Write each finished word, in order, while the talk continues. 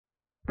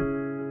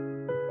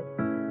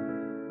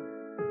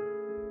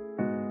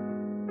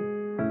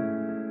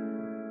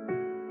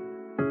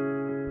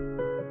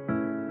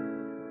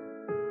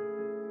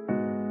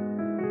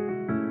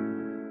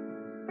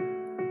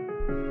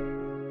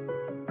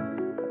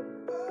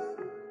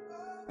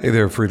Hey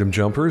there, Freedom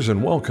Jumpers,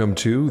 and welcome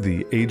to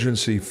the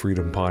Agency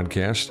Freedom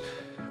Podcast,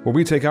 where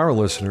we take our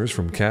listeners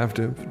from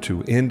captive to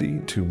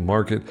indie to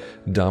market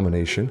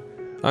domination.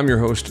 I'm your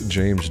host,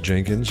 James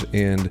Jenkins,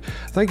 and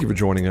thank you for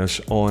joining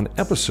us on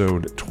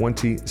episode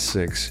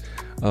 26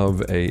 of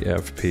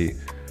AFP.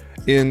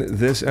 In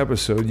this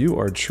episode, you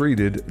are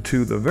treated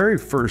to the very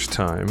first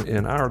time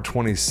in our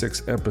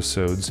 26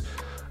 episodes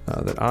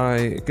that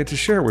I get to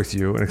share with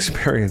you an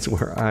experience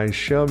where I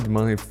shoved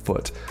my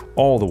foot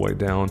all the way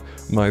down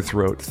my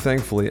throat.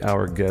 Thankfully,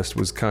 our guest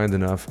was kind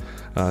enough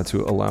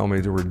to allow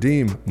me to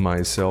redeem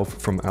myself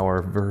from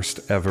our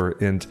first ever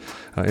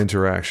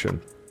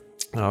interaction.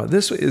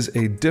 This is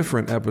a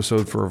different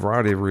episode for a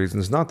variety of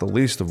reasons, not the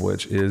least of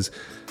which is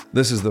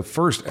this is the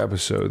first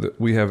episode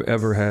that we have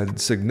ever had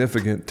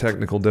significant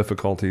technical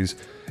difficulties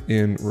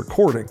in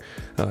recording.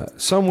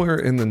 Somewhere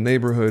in the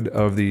neighborhood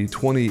of the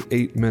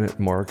 28-minute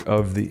mark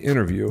of the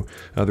interview,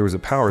 there was a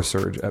power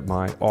surge at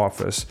my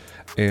office,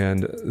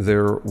 and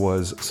there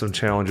was some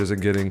challenges in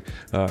getting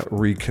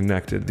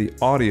reconnected. The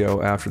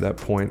audio after that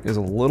point is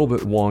a little bit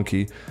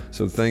wonky,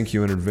 so thank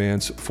you in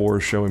advance for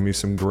showing me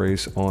some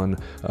grace on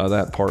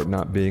that part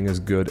not being as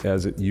good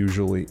as it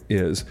usually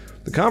is.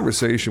 The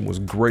conversation was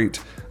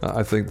great.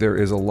 I think there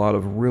is a lot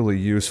of really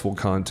useful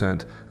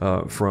content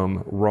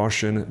from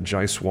Roshan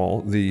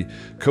Jaiswal, the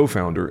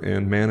co-founder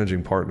and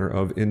managing partner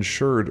of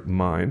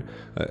InsuredMine,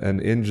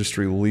 an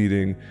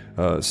industry-leading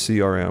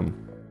CRM.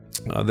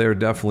 They're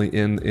definitely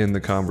in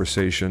the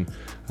conversation,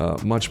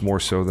 much more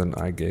so than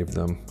I gave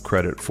them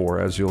credit for,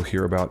 as you'll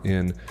hear about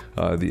in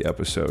the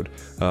episode.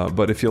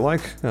 But if you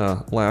like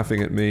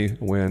laughing at me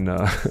when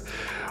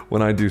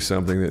I do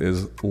something that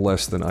is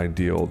less than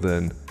ideal,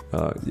 then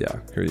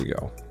here you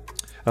go.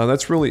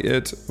 That's really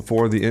it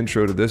for the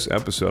intro to this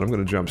episode. I'm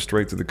going to jump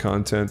straight to the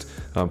content.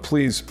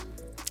 Please,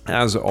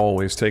 as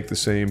always, take the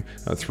same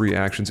three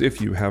actions. If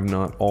you have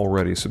not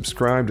already,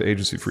 subscribe to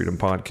Agency Freedom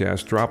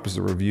Podcast, drop us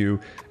a review,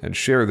 and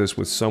share this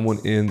with someone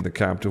in the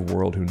captive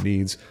world who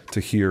needs to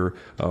hear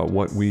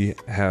what we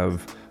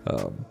have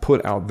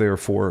put out there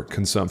for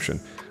consumption.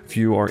 If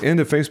you are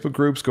into Facebook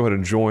groups, go ahead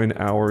and join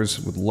ours.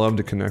 Would love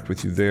to connect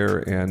with you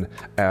there and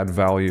add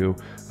value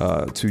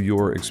to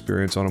your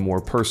experience on a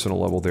more personal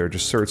level there.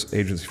 Just search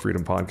Agency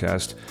Freedom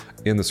Podcast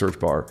in the search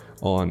bar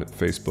on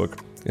Facebook.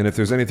 And if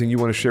there's anything you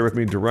want to share with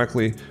me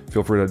directly,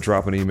 feel free to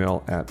drop an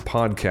email at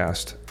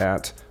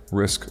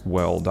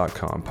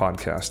podcast@riskwell.com,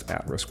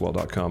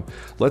 podcast@riskwell.com.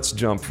 Let's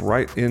jump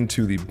right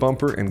into the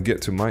bumper and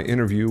get to my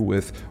interview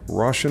with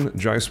Roshan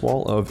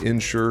Jaiswal of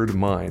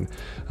InsuredMine.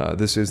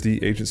 This is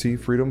the Agency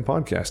Freedom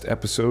Podcast,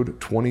 episode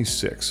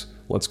 26.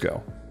 Let's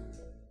go.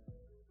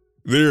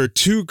 There are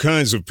two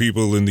kinds of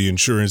people in the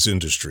insurance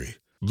industry: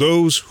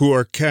 those who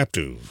are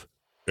captive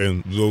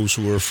and those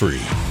who are free.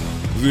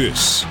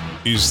 This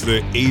is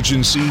the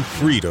Agency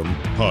Freedom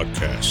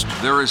Podcast.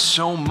 There is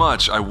so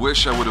much I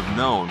wish I would have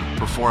known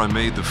before I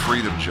made the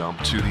freedom jump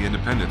to the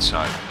independent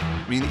side.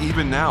 I mean,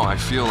 even now, I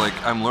feel like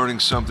I'm learning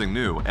something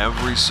new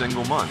every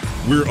single month.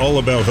 We're all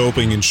about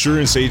helping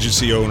insurance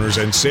agency owners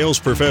and sales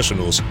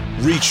professionals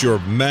reach your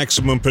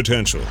maximum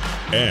potential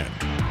and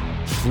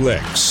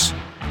flex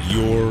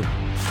your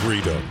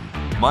freedom.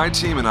 My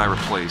team and I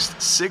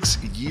replaced 6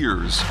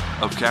 years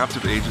of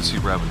captive agency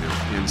revenue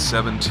in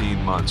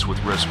 17 months with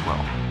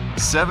Riskwell.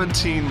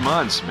 17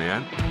 months,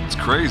 man. It's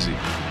crazy.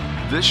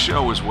 This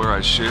show is where I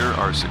share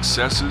our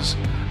successes,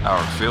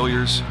 our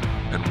failures,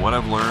 and what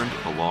I've learned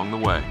along the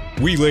way.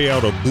 We lay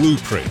out a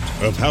blueprint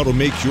of how to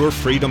make your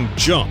freedom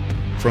jump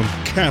from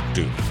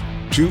captive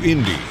to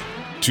indie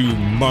to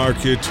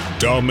market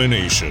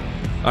domination.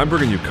 I'm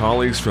bringing you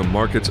colleagues from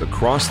markets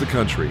across the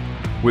country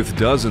with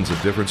dozens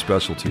of different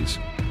specialties.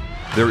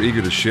 They're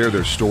eager to share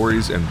their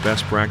stories and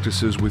best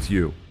practices with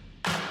you.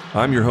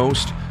 I'm your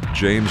host,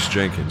 James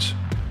Jenkins.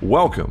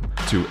 Welcome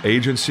to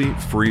Agency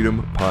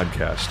Freedom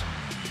Podcast.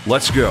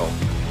 Let's go.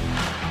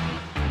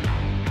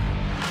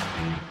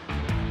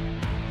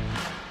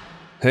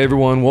 Hey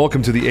everyone,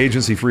 welcome to the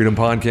Agency Freedom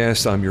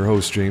Podcast. I'm your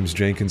host, James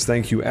Jenkins.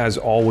 Thank you as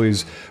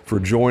always for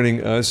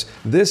joining us.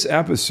 This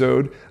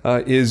episode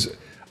is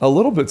a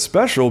little bit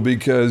special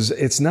because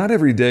it's not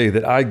every day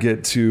that I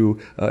get to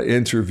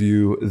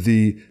interview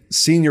the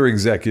senior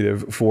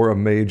executive for a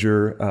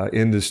major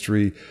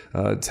industry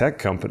tech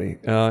company.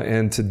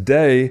 And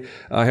today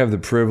I have the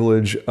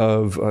privilege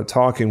of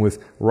talking with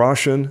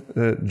Roshan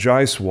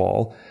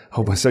Jaiswal.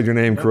 Hope I said your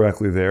name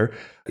correctly there.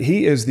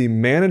 He is the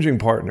managing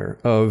partner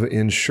of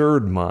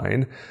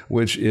InsuredMine,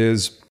 which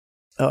is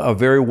a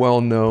very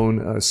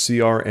well-known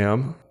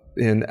CRM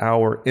in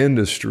our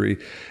industry.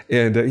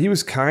 And he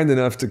was kind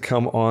enough to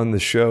come on the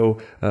show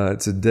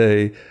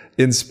today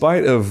in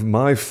spite of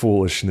my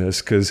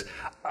foolishness, because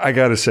I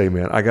got to say,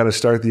 man, I got to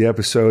start the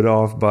episode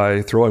off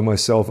by throwing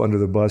myself under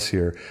the bus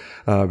here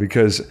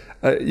because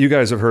you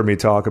guys have heard me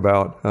talk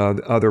about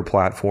other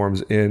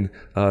platforms in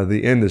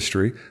the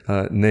industry,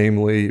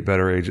 namely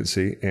Better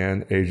Agency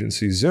and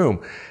Agency Zoom.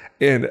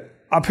 And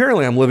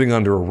apparently I'm living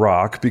under a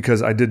rock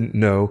because I didn't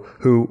know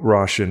who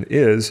Roshan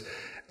is.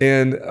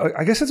 And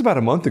I guess it's about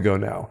a month ago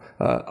now.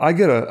 I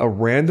get a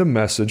random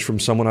message from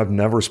someone I've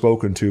never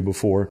spoken to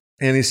before.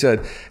 And he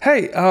said,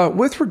 hey,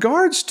 with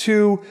regards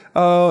to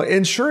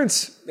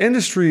insurance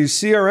industry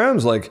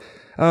CRMs, like,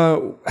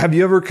 have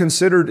you ever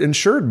considered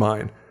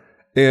InsuredMine?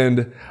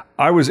 And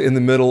I was in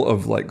the middle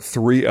of like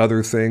 3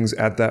 other things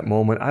at that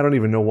moment. I don't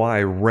even know why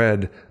I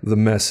read the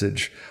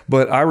message,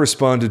 but I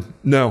responded,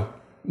 no,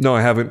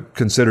 I haven't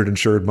considered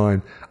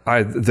InsuredMine.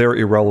 They're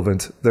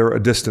irrelevant. They're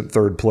a distant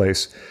third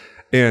place.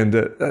 And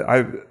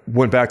I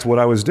went back to what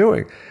I was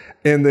doing.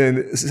 And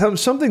then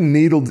something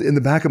needled in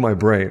the back of my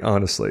brain,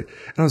 honestly.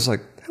 And I was like,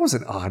 that was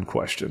an odd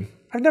question.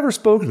 I've never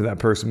spoken to that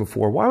person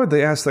before. Why would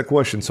they ask that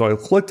question? So I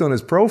clicked on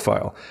his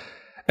profile.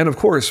 And of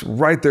course,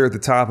 right there at the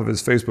top of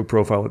his Facebook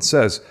profile, it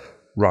says,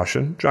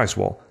 Roshan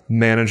Jaiswal,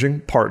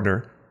 Managing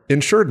Partner,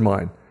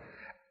 InsuredMine.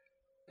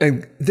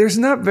 And there's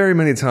not very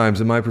many times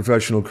in my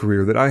professional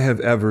career that I have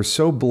ever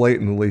so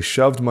blatantly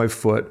shoved my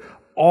foot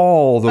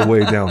all the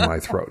way down my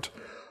throat.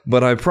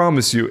 But I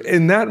promise you,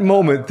 in that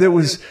moment, it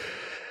was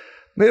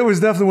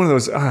definitely one of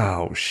those,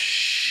 oh,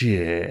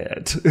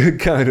 shit,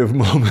 kind of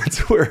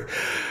moments where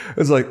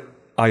it's like,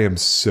 I am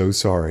so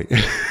sorry.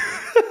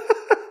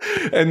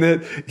 And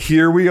then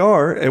here we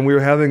are, and we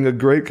were having a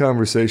great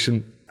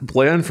conversation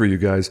planned for you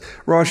guys.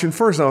 Roshan,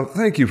 first off,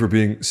 thank you for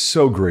being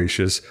so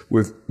gracious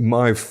with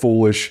my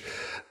foolish,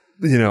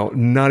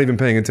 not even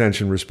paying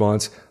attention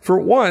response, for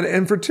one.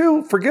 And for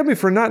two, forgive me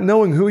for not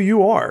knowing who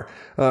you are.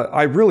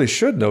 I really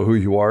should know who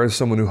you are as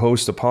someone who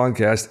hosts a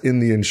podcast in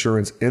the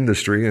insurance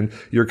industry. And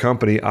your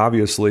company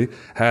obviously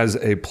has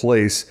a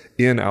place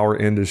in our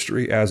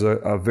industry as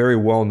a very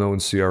well-known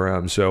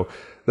CRM. So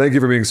thank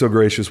you for being so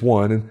gracious,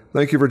 one. And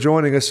thank you for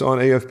joining us on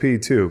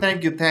AFP, two.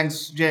 Thank you.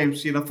 Thanks,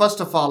 James. First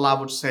of all, I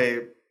would say,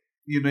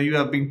 you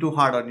have been too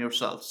hard on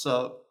yourself.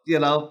 So,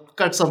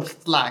 cut some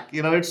slack.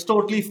 It's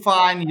totally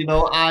fine.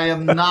 I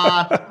am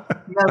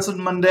not Nelson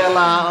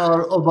Mandela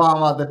or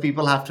Obama that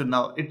people have to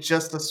know. It's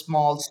just a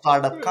small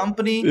startup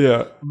company.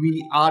 Yeah.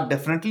 We are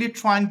definitely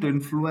trying to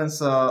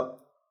influence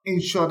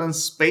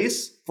insurance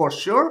space for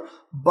sure,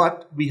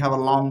 but we have a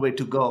long way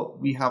to go.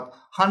 We have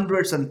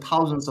hundreds and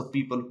thousands of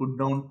people who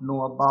don't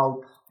know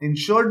about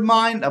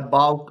InsuredMine,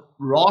 about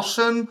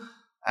Roshan,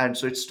 and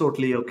so it's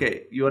totally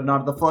okay. You are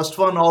not the first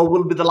one or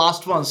will be the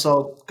last one,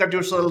 so cut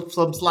yourself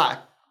some slack.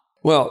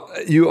 Well,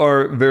 you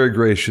are very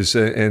gracious,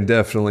 and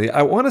definitely.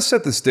 I want to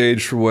set the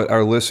stage for what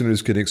our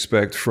listeners can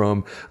expect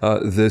from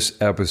this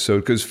episode,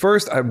 because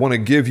first I want to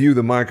give you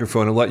the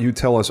microphone and let you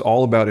tell us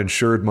all about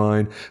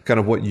InsuredMine, kind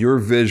of what your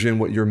vision,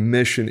 what your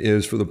mission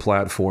is for the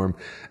platform.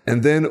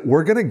 And then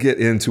we're going to get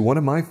into one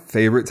of my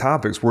favorite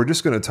topics. We're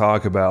just going to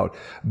talk about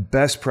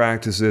best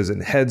practices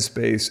and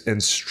headspace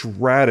and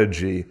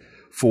strategy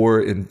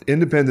for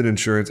independent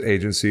insurance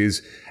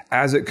agencies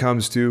as it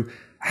comes to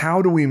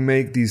how do we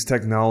make these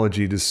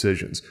technology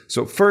decisions?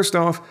 So first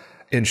off,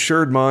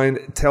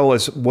 InsuredMine, tell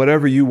us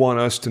whatever you want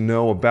us to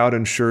know about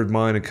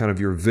InsuredMine and kind of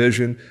your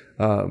vision.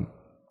 And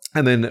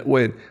then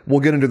we'll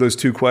get into those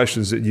 2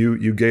 questions that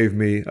you gave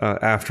me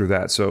after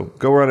that. So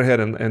go right ahead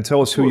and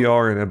tell us who you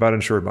are and about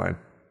InsuredMine.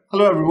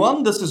 Hello,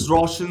 everyone. This is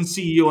Roshan,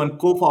 CEO and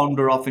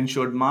co-founder of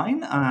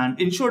InsuredMine. And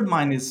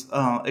InsuredMine is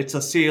it's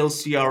a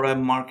sales,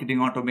 CRM,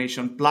 marketing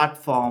automation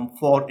platform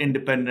for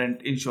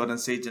independent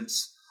insurance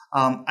agents.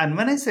 And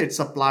when I say it's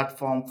a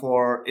platform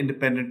for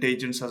independent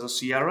agents as a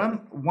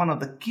CRM, one of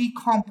the key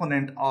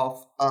components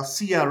of a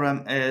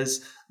CRM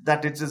is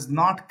that it is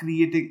not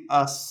creating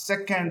a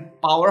second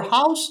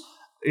powerhouse.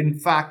 In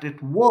fact,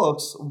 it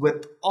works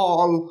with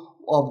all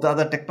of the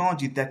other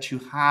technology that you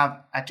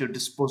have at your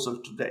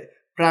disposal today,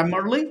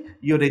 primarily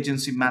your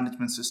agency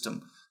management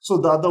system. So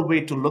the other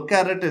way to look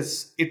at it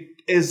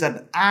is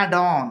an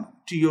add-on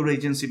to your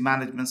agency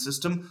management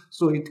system.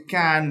 So it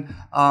can,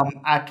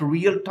 at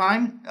real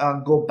time,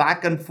 go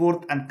back and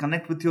forth and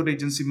connect with your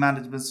agency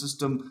management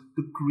system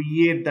to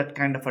create that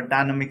kind of a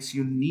dynamics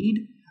you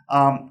need,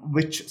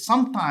 which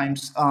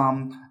sometimes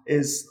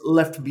is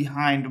left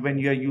behind when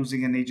you're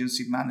using an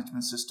agency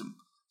management system.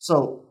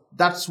 So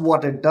that's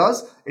what it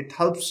does. It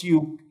helps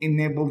you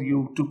enable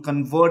you to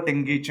convert,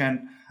 engage,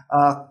 and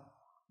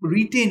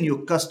retain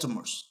your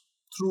customers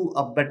through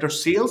a better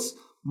sales,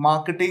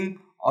 marketing,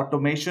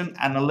 automation,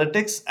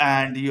 analytics,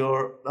 and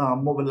your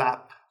mobile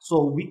app.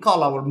 So we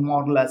call our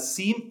model as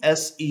SEAM,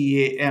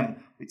 SEAM,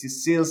 which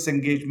is Sales,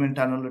 Engagement,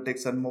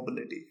 Analytics, and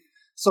Mobility.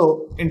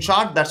 So in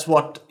short, that's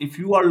what, if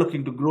you are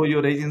looking to grow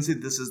your agency,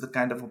 this is the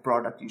kind of a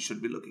product you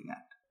should be looking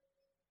at.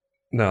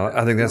 No,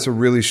 I think that's a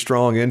really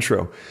strong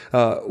intro.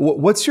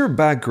 What's your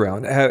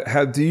background?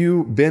 Have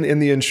you been in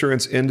the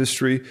insurance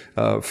industry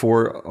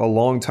for a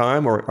long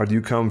time, or do you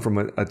come from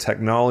a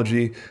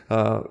technology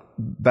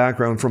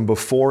background from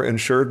before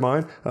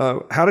InsuredMine?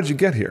 How did you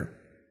get here?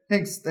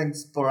 Thanks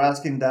for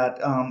asking that.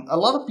 A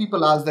lot of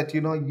people ask that,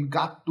 you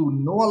got to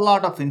know a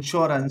lot of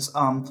insurance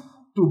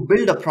to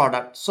build a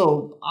product.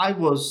 So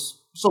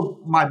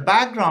my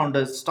background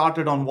is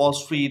started on Wall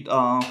Street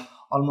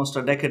almost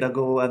a decade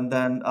ago, and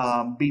then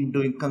been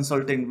doing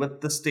consulting with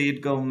the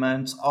state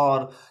governments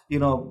or,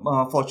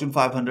 Fortune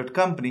 500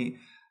 company.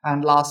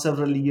 and last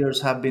several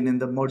years have been in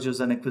the mergers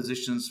and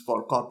acquisitions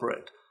for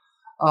corporate.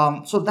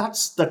 So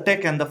that's the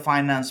tech and the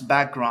finance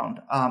background.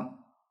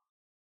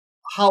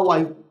 How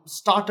I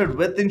started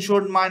with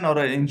Insured Mind or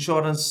an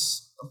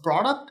insurance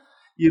product,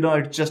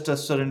 it's just a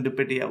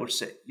serendipity, I would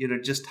say.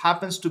 It just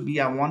happens to be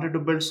I wanted to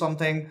build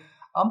something.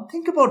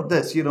 Think about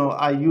this.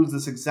 I use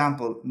this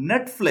example.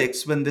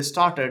 Netflix, when they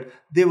started,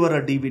 they were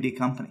a DVD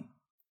company.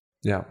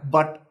 Yeah.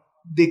 But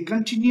they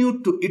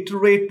continued to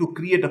iterate to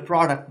create a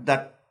product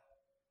that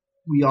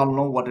we all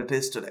know what it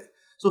is today.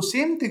 So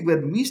same thing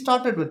when we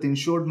started with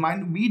Insured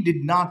Mind, we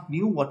did not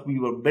knew what we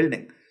were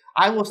building.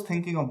 I was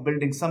thinking of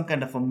building some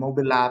kind of a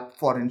mobile app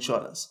for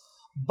insurance.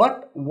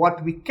 But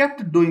what we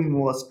kept doing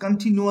was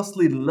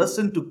continuously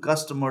listen to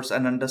customers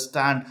and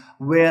understand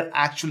where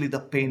actually the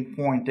pain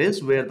point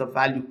is, where the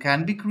value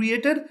can be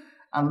created,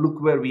 and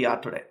look where we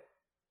are today.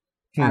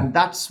 And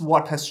that's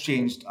what has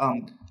changed.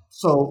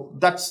 So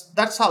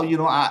that's how,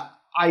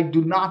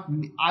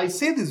 I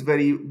say this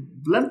very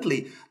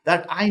bluntly,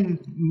 that I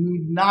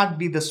need not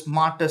be the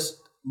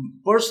smartest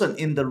person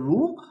in the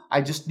room.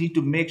 I just need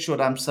to make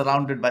sure I'm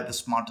surrounded by the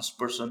smartest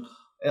person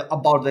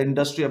about the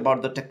industry,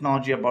 about the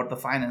technology, about the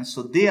finance.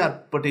 So they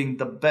are putting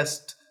the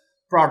best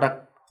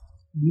product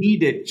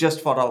needed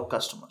just for our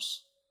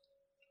customers.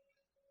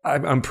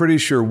 I'm pretty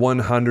sure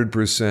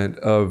 100%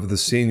 of the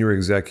senior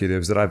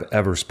executives that I've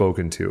ever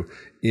spoken to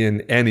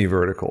in any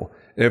vertical,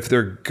 if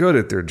they're good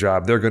at their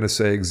job, they're going to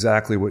say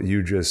exactly what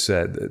you just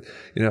said. That,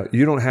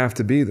 you don't have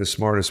to be the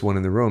smartest one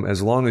in the room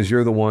as long as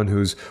you're the one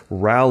who's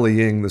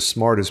rallying the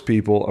smartest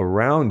people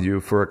around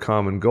you for a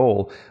common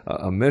goal,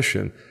 a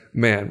mission.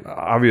 Man,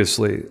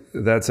 obviously,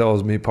 that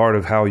tells me part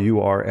of how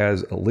you are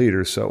as a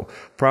leader. So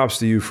props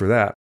to you for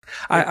that.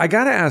 I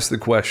got to ask the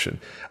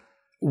question,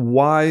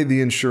 why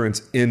the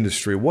insurance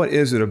industry? What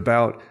is it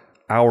about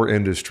our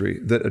industry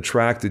that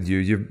attracted you?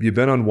 You've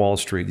been on Wall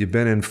Street. You've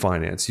been in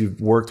finance. You've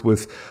worked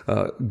with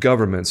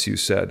governments, you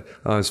said,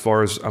 as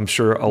far as I'm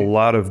sure a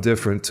lot of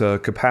different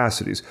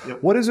capacities.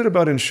 Yep. What is it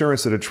about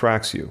insurance that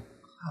attracts you?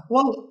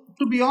 Well,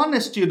 to be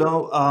honest,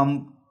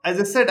 as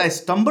I said, I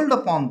stumbled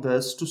upon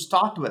this to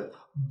start with.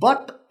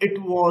 But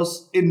it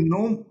was in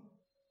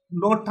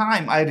no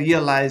time I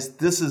realized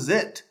this is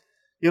it.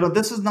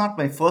 This is not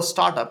my first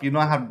startup.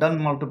 I have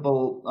done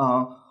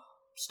multiple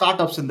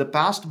startups in the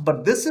past,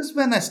 but this is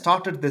when I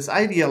started this.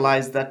 I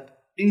realized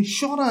that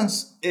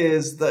insurance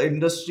is the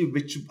industry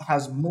which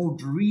has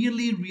moved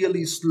really,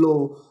 really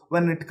slow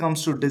when it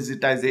comes to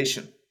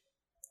digitization.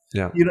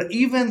 Yeah.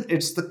 Even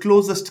it's the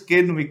closest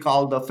kin we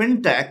call the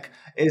fintech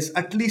is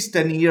at least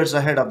 10 years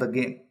ahead of the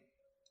game.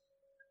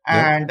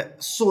 And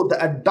so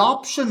the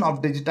adoption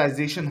of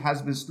digitization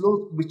has been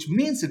slow, which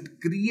means it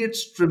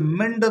creates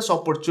tremendous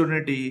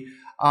opportunity.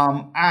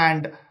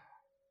 And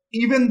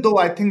even though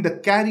I think the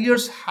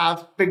carriers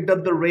have picked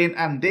up the rein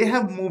and they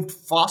have moved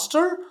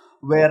faster,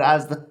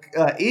 whereas the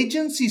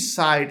agency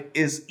side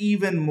is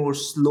even more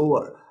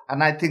slower.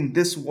 And I think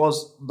this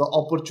was the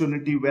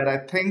opportunity where I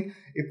think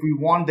if we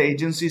want the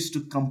agencies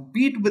to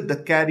compete with the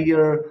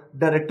carrier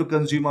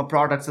direct-to-consumer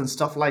products and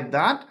stuff like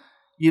that,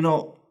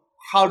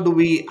 how do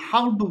we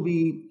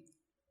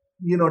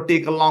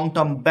take a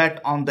long-term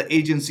bet on the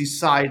agency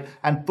side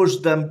and push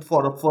them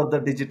for a further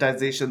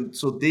digitization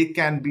so they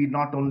can be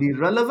not only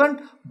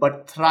relevant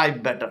but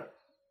thrive better?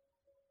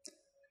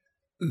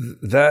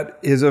 That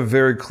is a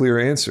very clear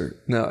answer.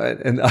 Now,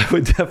 and I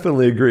would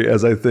definitely agree,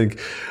 as I think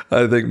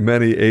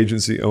many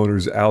agency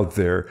owners out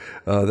there,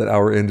 that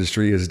our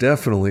industry is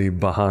definitely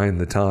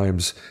behind the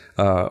times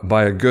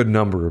by a good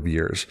number of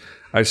years.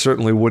 I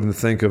certainly wouldn't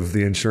think of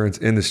the insurance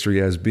industry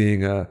as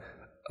being a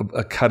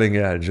cutting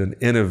edge, an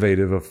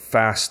innovative, a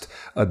fast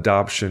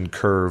adoption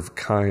curve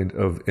kind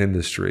of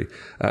industry,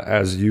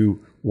 as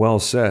you well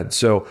said.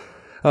 So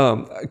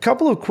a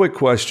couple of quick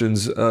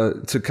questions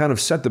to kind of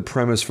set the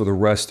premise for the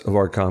rest of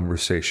our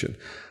conversation.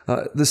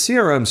 The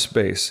CRM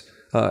space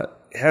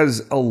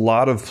has a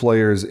lot of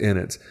players in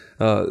it.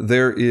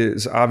 There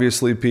is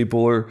obviously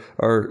people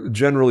are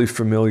generally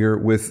familiar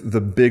with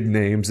the big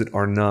names that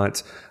are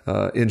not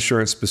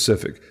insurance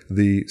specific,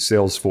 the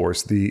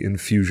Salesforce, the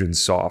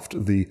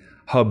Infusionsoft, the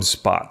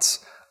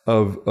HubSpots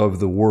of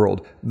the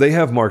world. They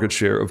have market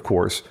share, of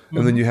course.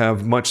 And then you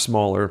have much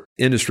smaller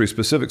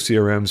industry-specific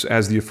CRMs,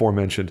 as the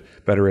aforementioned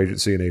Better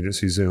Agency and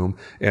Agency Zoom,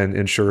 and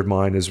Insured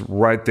Mind is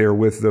right there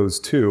with those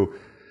two.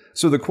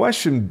 So the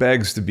question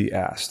begs to be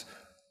asked.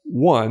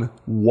 One,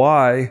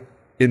 why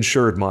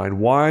Insured Mind?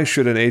 Why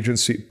should an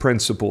agency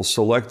principal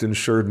select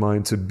Insured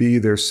Mind to be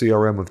their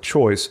CRM of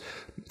choice?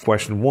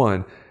 Question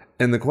one.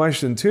 And the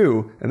question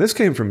two, and this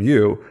came from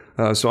you,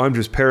 so I'm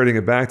just parroting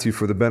it back to you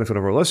for the benefit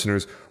of our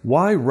listeners.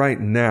 Why right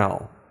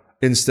now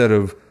instead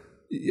of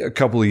a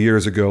couple of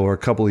years ago or a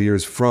couple of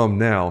years from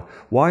now?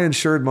 Why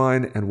Insured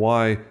Mind and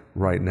why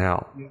right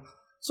now? Yeah.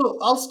 So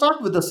I'll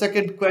start with the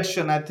second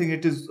question. I think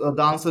it is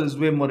the answer is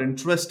way more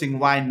interesting.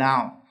 Why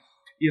now?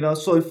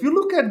 So if you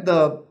look at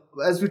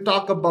as we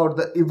talk about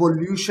the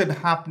evolution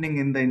happening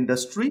in the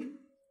industry,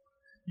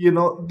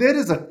 there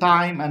is a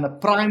time and a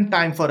prime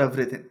time for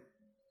everything.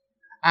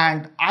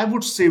 And I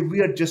would say we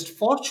are just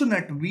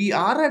fortunate. We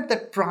are at the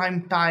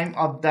prime time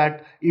of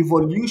that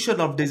evolution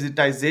of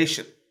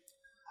digitization.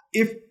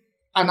 If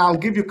And I'll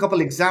give you a couple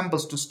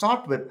examples to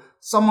start with.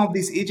 Some of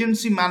these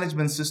agency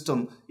management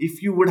system,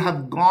 if you would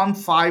have gone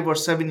 5 or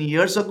 7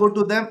 years ago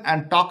to them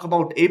and talk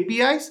about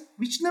APIs,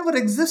 which never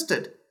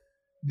existed,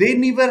 they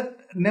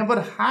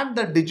never had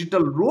the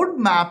digital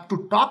roadmap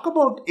to talk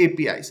about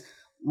APIs.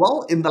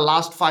 Well, in the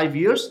last 5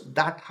 years,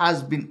 that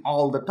has been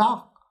all the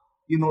talk.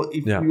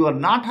 If you are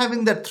not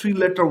having that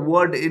 3-letter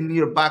word in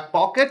your back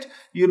pocket,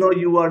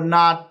 you are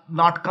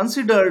not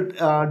considered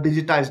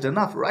digitized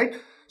enough, right?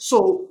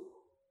 So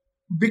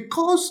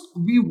because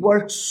we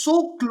work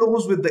so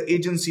close with the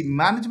agency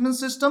management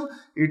system,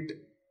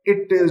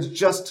 it is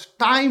just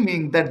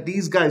timing that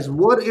these guys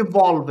were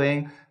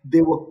evolving.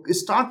 They were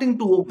starting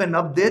to open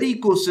up their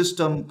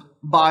ecosystem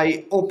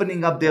by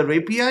opening up their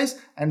APIs,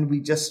 and we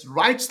just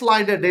right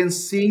slided in,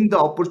 seeing the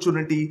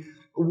opportunity,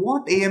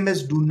 what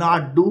AMS do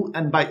not do,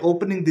 and by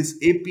opening this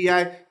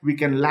API, we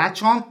can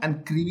latch on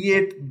and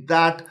create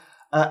that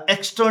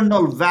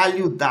external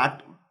value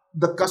that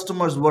the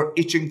customers were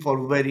itching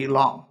for very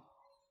long.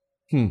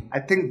 I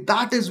think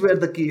that is where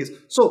the key is.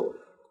 So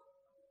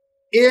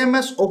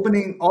AMS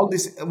opening all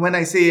this, when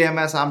I say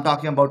AMS, I'm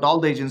talking about all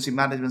the agency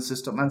management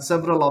system and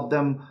several of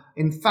them.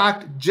 In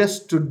fact,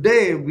 just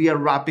today, we are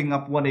wrapping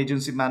up one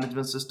agency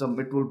management system.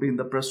 It will be in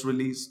the press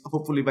release,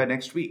 hopefully by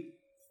next week.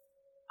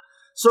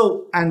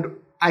 So, and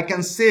I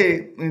can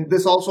say,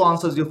 this also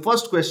answers your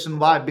first question,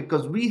 why?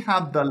 Because we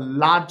have the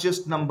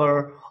largest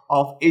number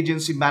of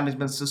agency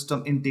management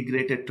system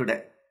integrated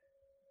today.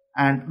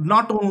 And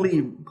not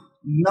only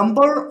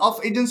number of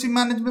agency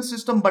management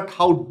system, but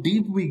how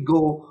deep we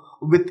go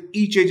with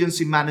each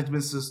agency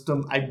management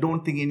system. I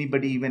don't think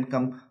anybody even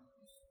come,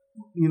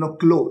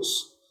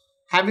 close.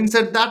 Having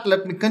said that,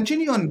 let me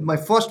continue on my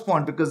first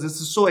point, because this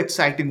is so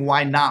exciting.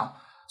 Why now?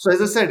 So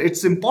as I said,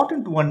 it's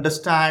important to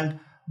understand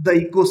the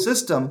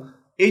ecosystem.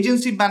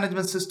 Agency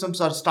management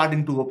systems are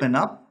starting to open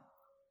up.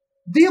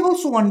 They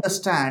also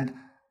understand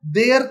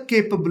their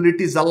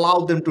capabilities allow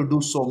them to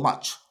do so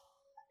much.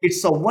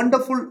 It's a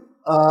wonderful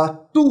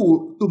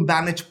tool to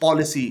manage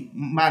policy,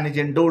 manage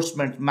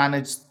endorsement,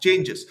 manage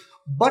changes.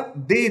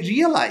 But they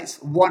realize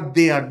what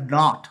they are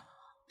not.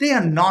 They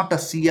are not a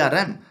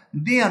CRM.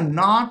 They are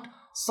not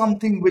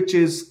something which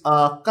is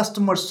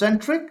customer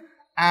centric,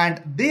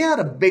 and they are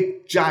a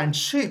big giant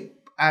ship.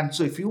 And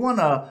so if you want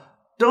to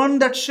turn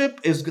that ship,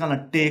 is going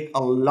to take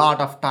a lot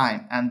of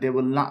time, and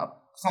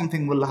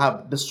something will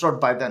have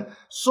destroyed by then.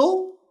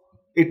 So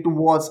it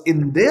was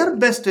in their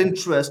best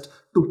interest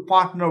to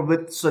partner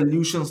with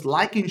solutions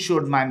like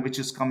InsuredMind, which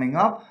is coming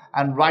up,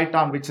 and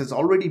Write-On, which has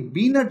already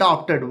been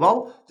adopted.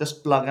 Well,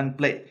 just plug and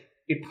play.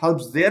 It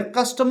helps their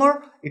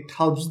customer, it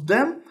helps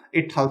them,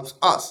 it helps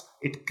us.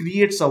 It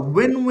creates a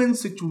win-win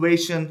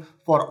situation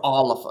for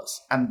all of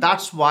us. And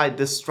that's why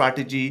this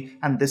strategy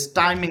and this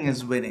timing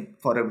is winning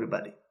for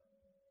everybody.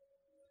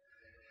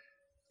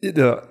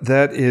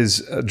 That is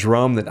a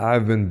drum that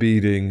I've been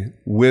beating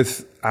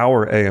with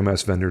our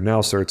AMS vendor.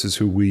 NowCerts is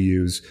who we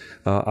use.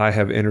 I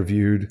have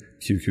interviewed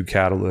QQ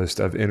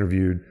Catalyst. I've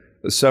interviewed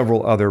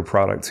several other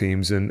product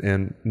teams,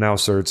 and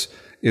NowCerts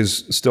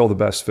is still the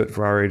best fit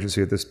for our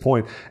agency at this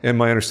point. And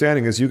my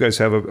understanding is you guys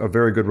have a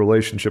very good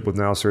relationship with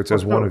NowCerts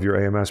as one of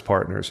your AMS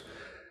partners.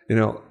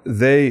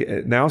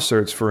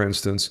 NowCerts, for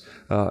instance,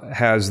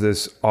 has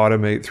this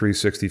Automate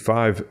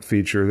 365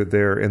 feature that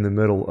they're in the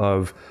middle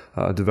of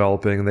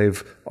developing, and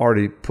they've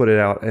already put it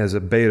out as a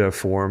beta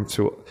form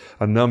to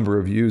a number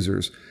of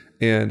users.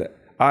 And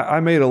I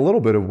made a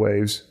little bit of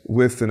waves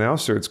with the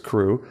NowCerts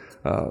crew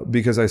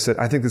because I said,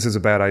 I think this is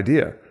a bad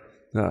idea.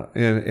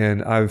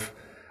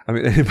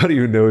 Anybody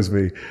who knows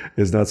me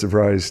is not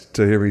surprised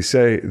to hear me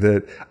say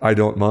that I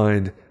don't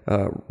mind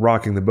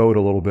rocking the boat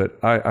a little bit.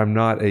 I'm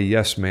not a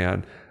yes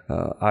man.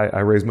 I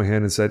raised my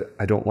hand and said,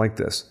 I don't like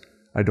this.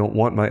 I don't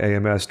want my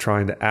AMS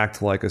trying to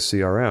act like a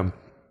CRM.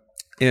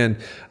 And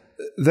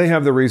they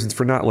have the reasons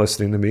for not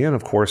listening to me. And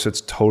of course,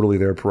 it's totally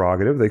their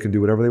prerogative. They can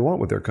do whatever they want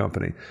with their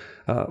company.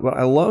 But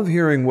I love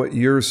hearing what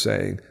you're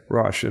saying,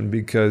 Roshan,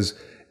 because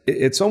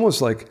it's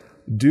almost like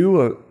do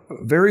a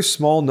very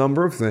small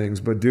number of things,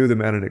 but do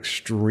them at an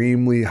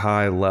extremely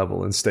high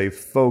level and stay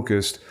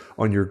focused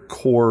on your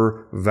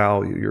core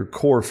value, your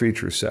core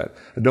feature set.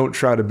 And don't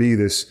try to be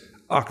this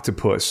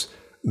octopus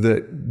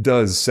that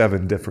does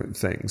 7 different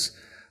things.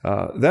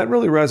 That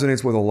really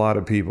resonates with a lot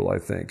of people, I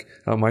think,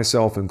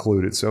 myself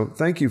included. So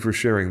thank you for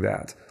sharing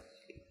that.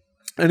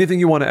 Anything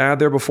you want to add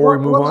there before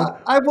we move on?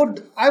 I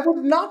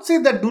would not say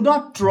that do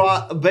not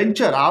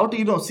venture out.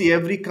 See,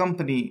 every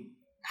company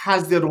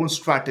has their own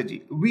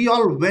strategy. We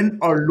all win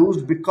or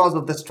lose because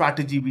of the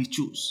strategy we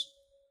choose.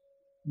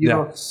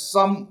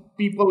 Some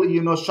people,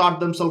 shot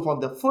themselves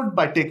on the foot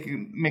by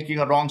making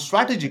a wrong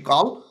strategy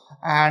call,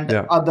 and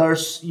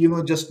others,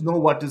 just know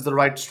what is the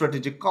right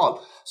strategic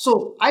call.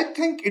 So I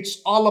think it's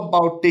all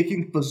about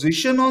taking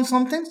position on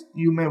something.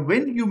 You may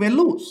win, you may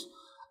lose.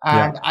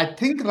 And I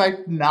think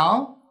right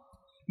now,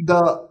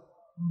 the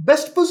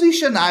best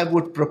position I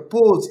would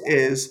propose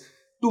is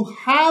to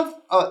have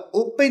an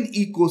open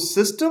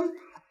ecosystem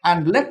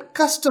and let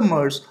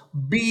customers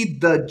be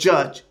the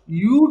judge.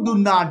 You do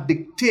not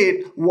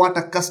dictate what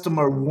a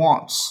customer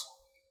wants.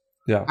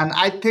 Yeah. And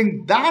I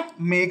think that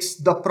makes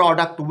the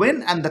product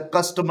win and the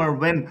customer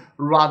win,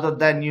 rather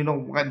than,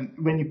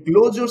 when you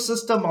close your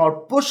system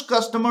or push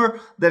customer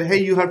that, hey,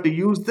 you have to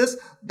use this.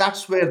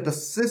 That's where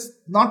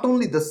not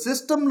only the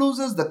system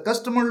loses, the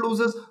customer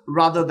loses,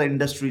 rather the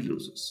industry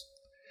loses.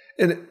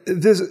 And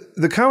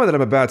the comment that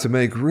I'm about to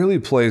make really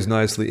plays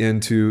nicely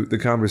into the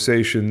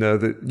conversation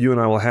that you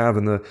and I will have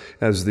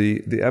as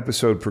the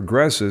episode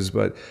progresses.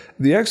 But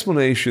the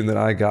explanation that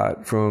I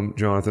got from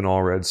Jonathan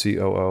Allred,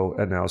 COO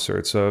at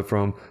NowCerts,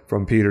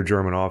 from Peter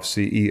Germanoff,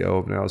 CEO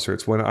of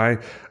NowCerts, when I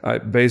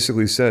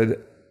basically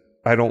said,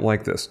 I don't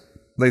like this.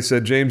 They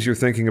said, James, you're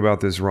thinking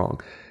about this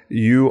wrong.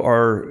 You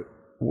are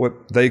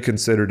what they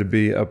consider to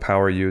be a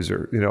power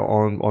user,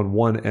 on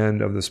one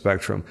end of the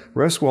spectrum.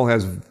 Riskwell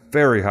has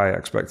very high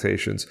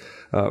expectations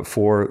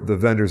for the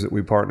vendors that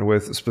we partner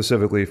with,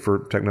 specifically for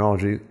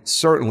technology,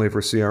 certainly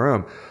for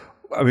CRM.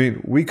 I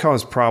mean, we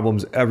cause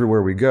problems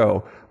everywhere we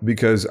go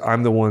because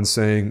I'm the one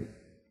saying,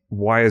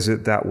 why is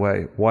it that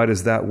way? Why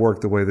does that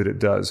work the way that it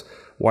does?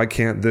 Why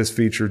can't this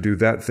feature do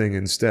that thing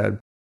instead?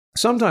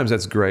 Sometimes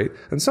that's great,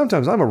 and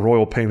sometimes I'm a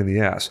royal pain in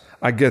the ass.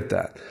 I get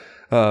that.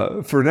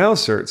 For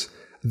NowCerts,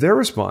 their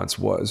response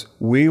was,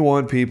 we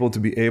want people to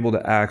be able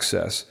to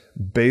access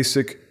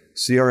basic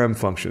CRM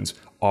functions,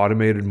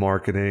 automated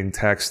marketing,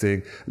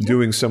 texting,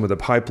 doing some of the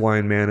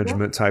pipeline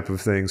management type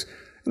of things.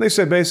 And they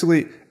said,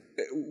 basically,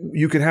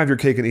 you can have your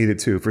cake and eat it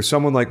too. For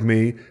someone like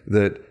me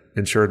that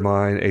Insured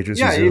Mind,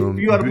 Agency Zoom,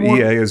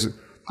 EA is...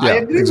 I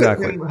agree with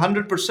him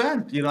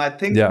 100%. I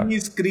think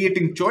he's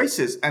creating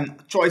choices,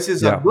 and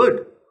choices are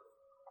good.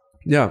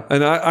 Yeah,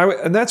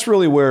 and that's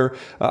really where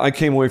I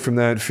came away from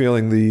that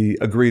feeling the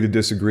agree to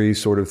disagree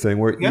sort of thing,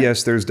 where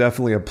yes, there's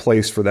definitely a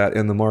place for that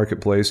in the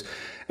marketplace.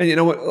 And you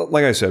know what,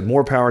 like I said,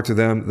 more power to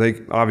them. They're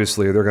going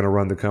to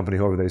run the company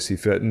however they see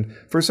fit. And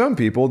for some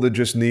people that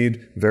just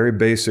need very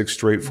basic,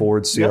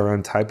 straightforward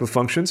CRM type of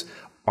functions,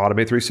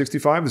 Automate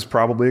 365 is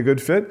probably a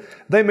good fit.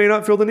 They may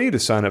not feel the need to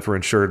sign up for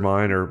Insured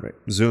Mind or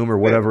Zoom or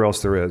whatever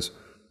else there is.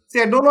 See,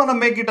 I don't want to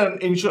make it an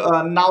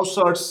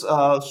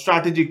NowCerts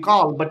strategy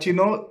call, but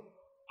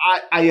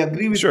I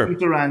agree with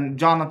Peter and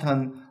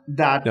Jonathan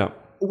that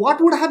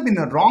what would have been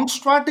a wrong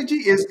strategy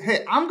is,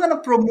 hey, I'm going to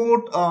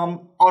promote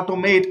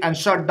Automate and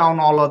shut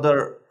down all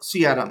other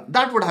CRM.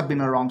 That would have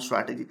been a wrong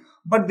strategy.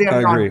 But they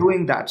are not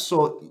doing that.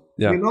 So,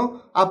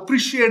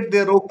 appreciate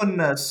their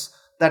openness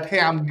that,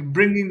 hey, I'm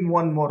bringing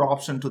one more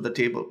option to the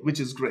table, which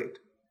is great.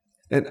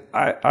 And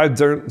I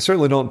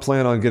certainly don't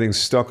plan on getting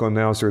stuck on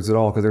NowCerts at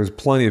all, because there's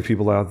plenty of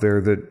people out there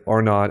that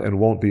are not and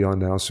won't be on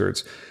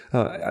NowCerts.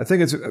 I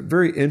think it's a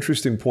very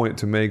interesting point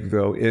to make,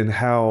 though, in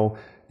how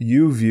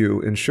you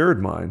view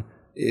Insured Mind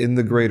in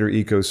the greater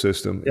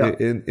ecosystem,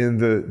 in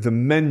the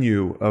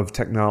menu of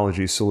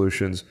technology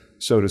solutions,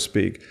 so to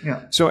speak.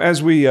 Yeah. So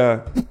as we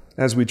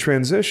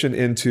transition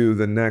into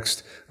the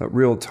next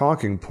real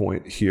talking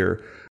point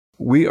here,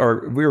 we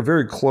are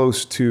very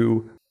close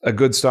to a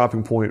good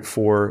stopping point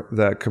for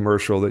that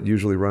commercial that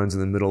usually runs in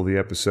the middle of the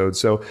episode.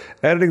 So,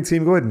 editing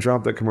team, go ahead and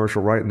drop that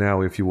commercial right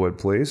now, if you would,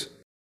 please.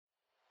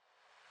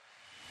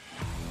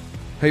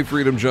 Hey,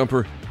 Freedom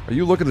Jumper, are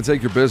you looking to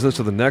take your business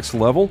to the next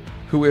level?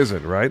 Who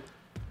isn't, right?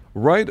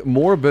 Write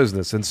more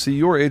business and see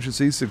your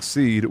agency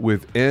succeed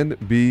with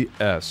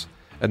NBS.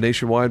 At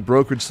Nationwide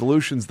Brokerage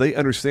Solutions, they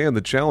understand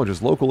the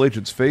challenges local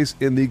agents face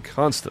in the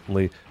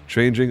constantly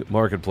changing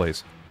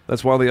marketplace.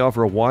 That's why they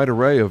offer a wide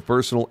array of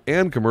personal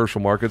and commercial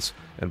markets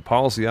and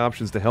policy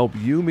options to help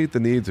you meet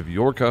the needs of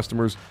your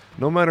customers,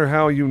 no matter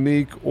how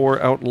unique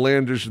or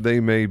outlandish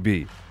they may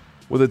be.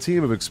 With a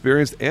team of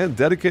experienced and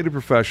dedicated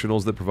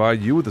professionals that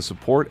provide you with the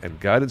support and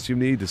guidance you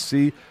need to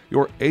see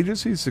your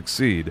agency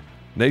succeed,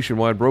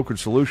 Nationwide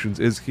Brokerage Solutions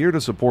is here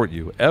to support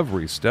you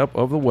every step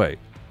of the way.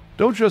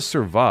 Don't just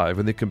survive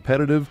in the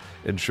competitive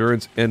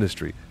insurance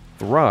industry.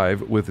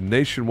 Thrive with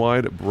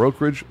Nationwide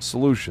Brokerage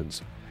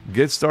Solutions.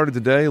 Get started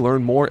today.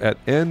 Learn more at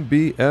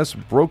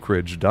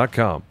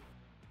nbsbrokerage.com.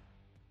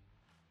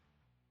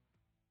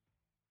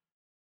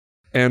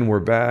 And we're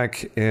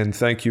back, and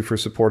thank you for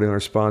supporting our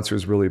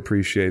sponsors. Really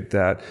appreciate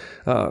that.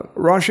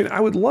 Roshan, I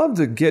would love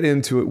to get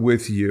into it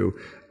with you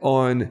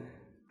on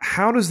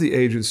how does the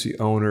agency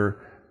owner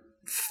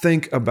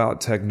think about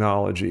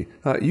technology.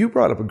 You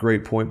brought up a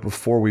great point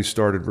before we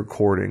started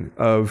recording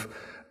of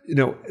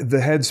the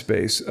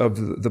headspace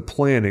of the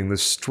planning, the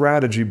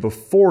strategy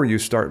before you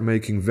start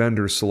making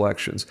vendor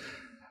selections.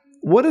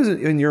 What is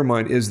it in your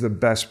mind is the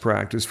best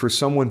practice for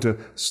someone to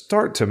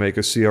start to make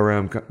a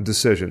CRM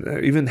decision,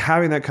 even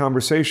having that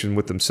conversation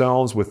with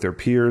themselves, with their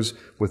peers,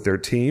 with their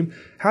team?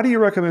 How do you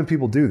recommend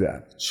people do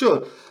that?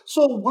 Sure.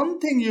 So one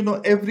thing,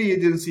 every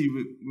agency,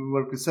 we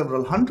work with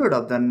several hundred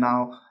of them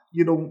now,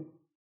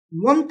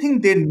 one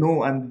thing they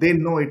know, and they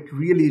know it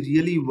really,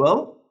 really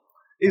well,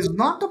 is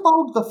not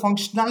about the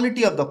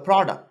functionality of the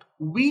product.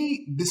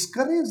 We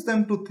discourage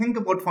them to think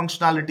about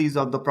functionalities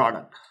of the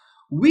product.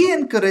 We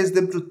encourage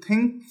them to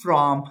think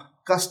from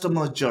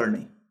customer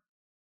journey.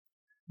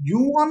 You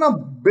want to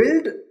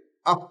build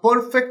a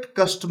perfect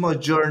customer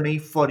journey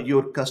for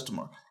your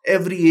customer.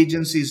 Every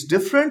agency is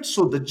different,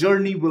 so the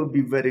journey will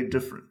be very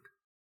different,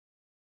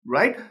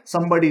 right?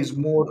 Somebody is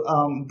more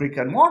brick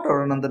and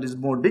mortar, another is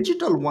more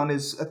digital. One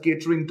is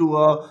catering to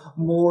a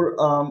more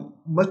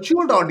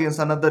matured audience,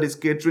 another is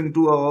catering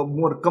to a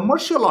more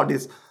commercial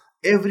audience.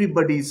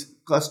 Everybody's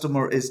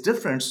customer is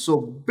different. So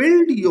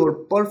build your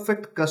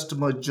perfect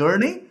customer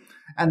journey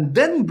and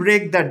then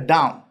break that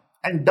down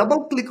and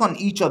double click on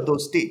each of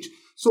those stages.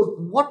 So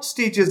what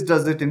stages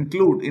does it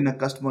include in a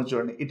customer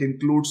journey? It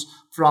includes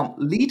from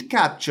lead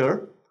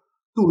capture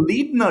to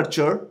lead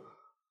nurture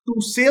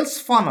to sales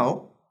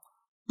funnel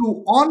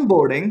to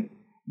onboarding,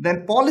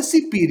 then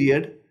policy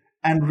period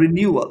and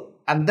renewal.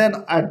 And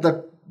then at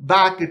the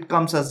back, it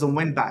comes as the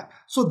win back.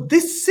 So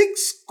this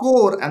 6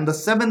 core and the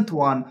 7th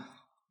one,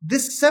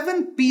 these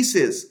 7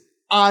 pieces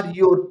are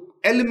your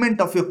element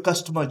of your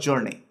customer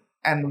journey.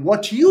 And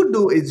what you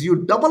do is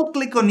you double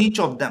click on each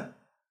of them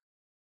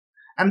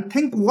and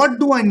think, what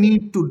do I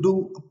need to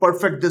do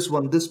perfect this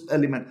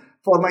element?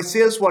 For my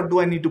sales, what do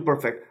I need to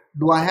perfect?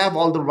 Do I have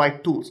all the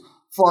right tools?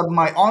 For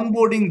my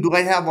onboarding, do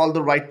I have all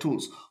the right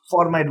tools?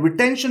 For my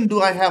retention,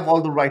 do I have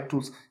all the right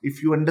tools?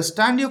 If you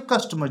understand your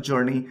customer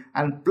journey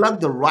and plug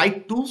the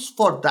right tools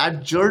for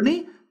that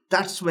journey,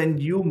 that's when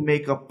you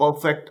make a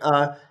perfect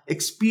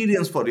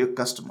experience for your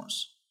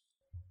customers.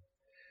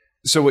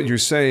 So what you're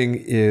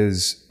saying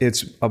is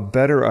it's a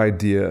better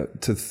idea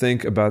to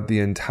think about the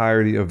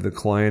entirety of the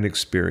client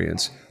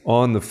experience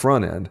on the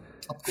front end,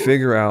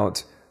 figure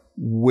out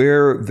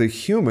where the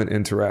human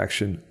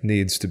interaction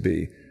needs to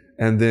be,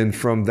 and then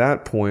from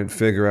that point,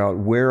 figure out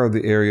where are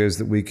the areas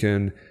that we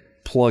can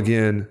plug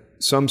in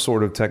some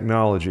sort of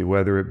technology,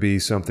 whether it be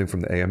something from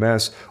the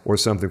AMS or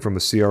something from a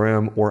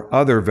CRM or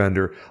other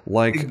vendor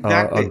like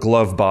a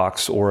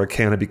Glovebox or a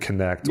Canopy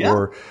Connect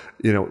or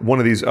one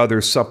of these other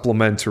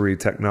supplementary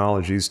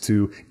technologies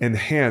to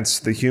enhance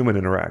the human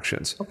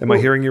interactions. Am I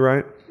hearing you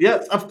right?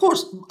 Yes, of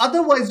course.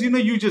 Otherwise,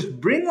 you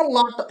just bring a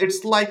lot.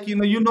 It's like,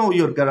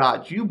 your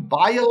garage. You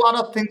buy a lot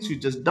of things, you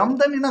just dump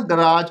them in a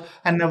garage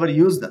and never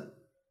use them.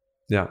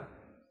 Yeah.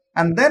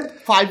 And then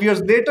 5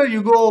 years later,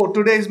 you go,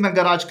 today is my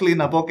garage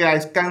cleanup. Okay, I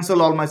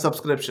cancel all my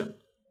subscription.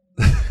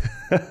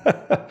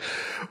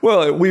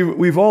 Well,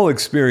 we've all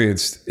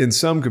experienced in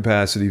some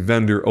capacity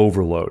vendor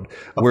overload,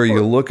 where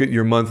you look at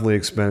your monthly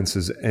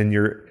expenses and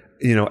you're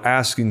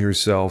asking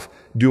yourself,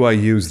 do I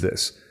use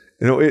this?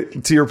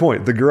 To your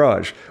point, the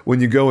garage.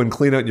 When you go and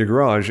clean out your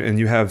garage and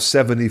you have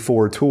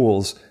 74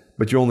 tools,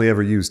 but you only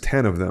ever use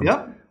 10 of them,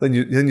 then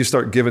you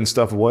start giving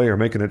stuff away or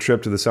making a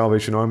trip to the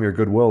Salvation Army or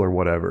Goodwill or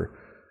whatever.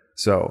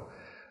 So,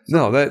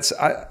 no,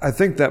 I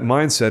think that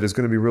mindset is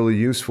going to be really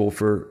useful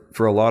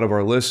for a lot of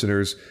our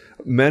listeners,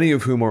 many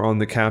of whom are on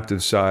the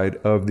captive side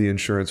of the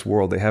insurance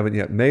world. They haven't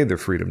yet made their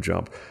freedom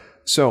jump.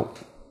 So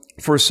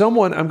for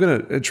someone, I'm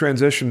going to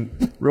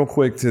transition real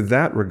quick to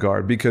that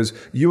regard, because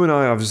you and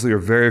I obviously are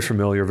very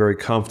familiar, very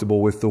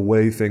comfortable with the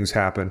way things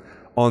happen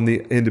on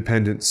the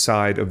independent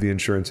side of the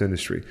insurance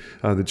industry,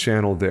 the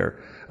channel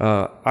there.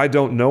 I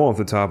don't know off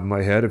the top of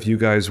my head if you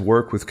guys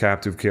work with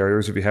captive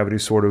carriers, if you have any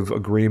sort of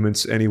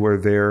agreements anywhere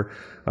there.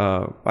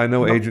 I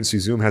know Agency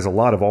Zoom has a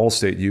lot of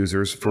Allstate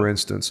users, for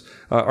instance.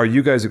 Are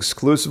you guys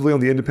exclusively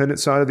on the independent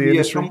side of the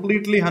industry? Yes,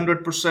 completely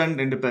 100%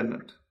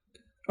 independent.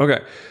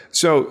 Okay.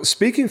 So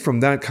speaking from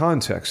that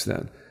context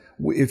then,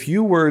 if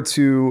you were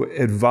to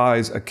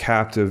advise a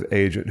captive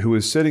agent who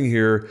is sitting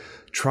here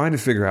trying to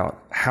figure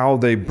out how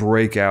they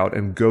break out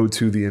and go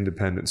to the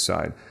independent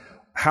side,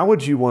 how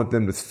would you want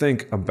them to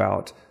think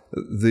about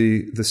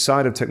the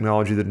side of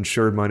technology that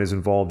InsuredMind is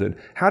involved in?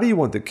 How do you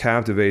want the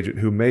captive agent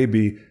who may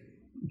be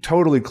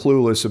totally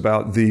clueless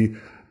about the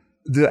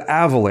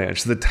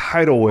avalanche, the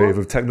tidal wave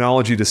of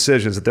technology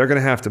decisions that they're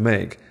going to have to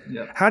make?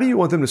 How do you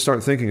want them to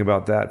start thinking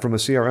about that from a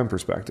CRM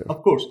perspective?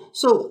 Of course.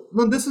 So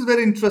this is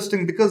very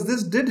interesting because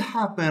this did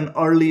happen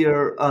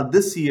earlier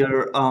this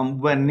year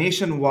when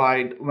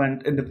Nationwide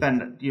went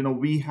independent.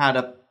 We had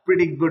a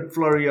pretty good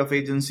flurry of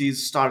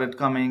agencies started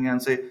coming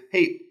and say,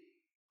 hey,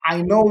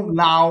 I know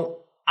now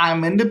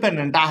I'm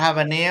independent. I have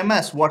an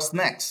AMS. What's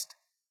next?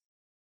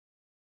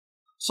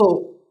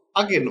 So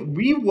again,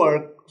 we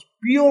work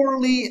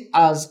purely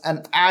as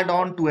an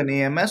add-on to an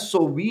AMS.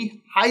 So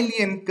we highly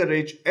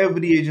encourage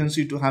every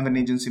agency to have an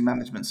agency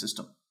management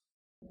system.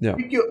 Yeah.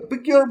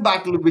 Pick your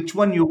battle, which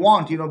one you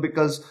want,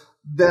 because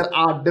there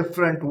are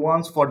different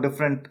ones for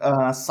different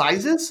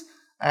sizes,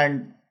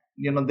 and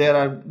there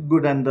are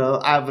good and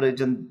the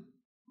average and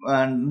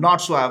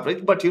not so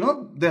average, but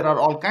there are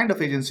all kind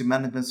of agency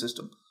management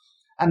system.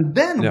 And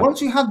then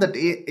once you have that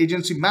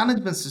agency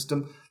management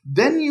system,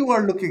 then you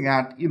are looking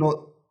at,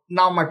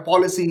 now my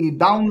policy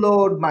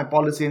download, my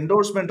policy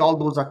endorsement, all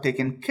those are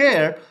taken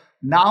care.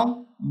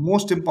 Now,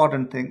 most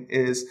important thing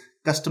is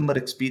customer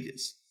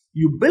experience.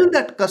 You build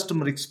that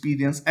customer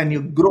experience and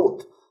your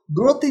growth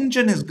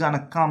engine is going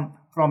to come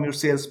from your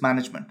sales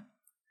management.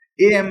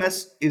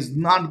 AMS is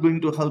not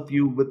going to help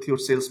you with your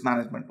sales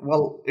management.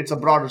 Well, it's a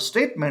broader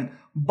statement,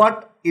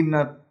 but in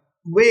a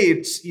way,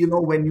 it's,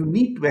 when you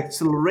need to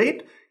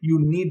accelerate, you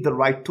need the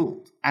right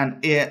tool,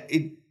 and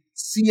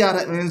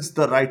CRM is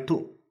the right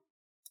tool.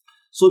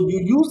 So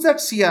you use that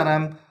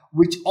CRM,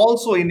 which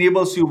also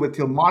enables you with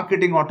your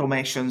marketing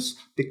automations,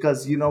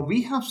 because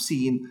we have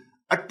seen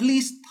at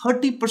least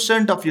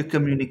 30% of your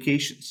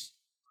communications.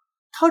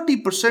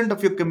 30%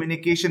 of your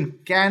communication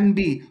can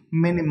be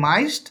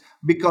minimized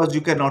because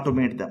you can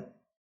automate them.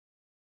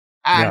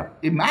 And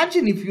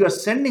imagine if you are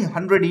sending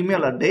 100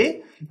 emails a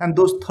day and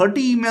those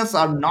 30 emails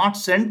are not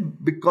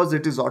sent because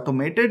it is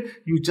automated,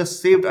 you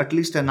just saved at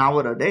least an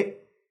hour a day.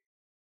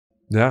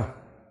 Yeah.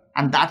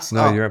 And that's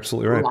you're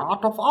absolutely right. A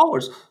lot of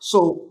hours.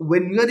 So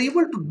when you are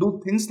able to do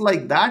things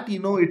like that,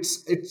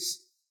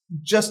 it's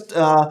just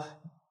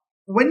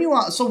when you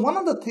are. So one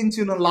of the things,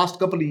 last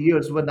couple of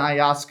years when I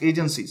ask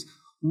agencies,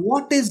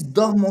 what is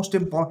the most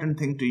important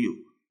thing to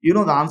you?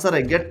 The answer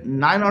I get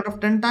 9 out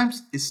of 10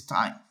 times is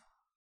time.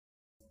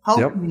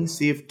 Help me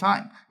save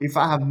time. If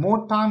I have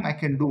more time, I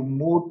can do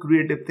more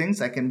creative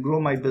things. I can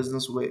grow my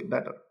business way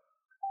better.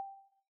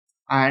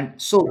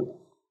 And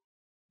so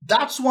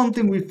that's one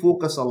thing we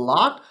focus a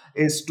lot,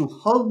 is to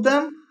help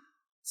them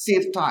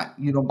save time,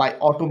 by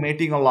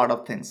automating a lot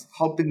of things,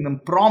 helping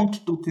them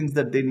prompt to things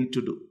that they need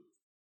to do.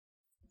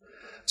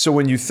 So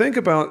when you think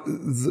about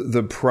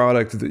the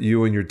product that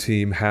you and your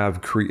team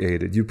have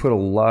created, you put a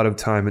lot of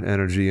time and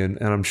energy in,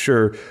 and I'm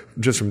sure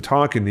just from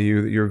talking to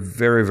you that you're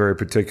very, very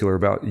particular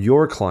about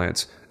your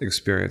clients'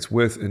 experience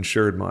with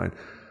InsuredMind.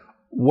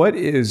 What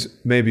is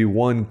maybe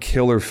one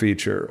killer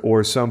feature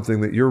or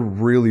something that you're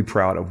really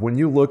proud of when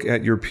you look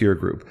at your peer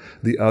group,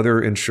 the other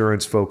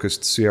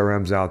insurance-focused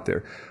CRMs out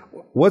there?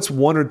 What's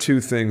one or two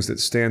things that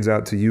stands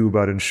out to you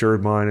about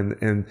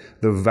InsuredMind and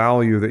the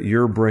value that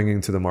you're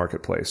bringing to the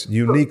marketplace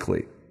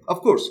uniquely? Of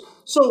course.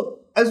 So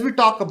as we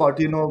talk about,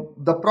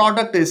 the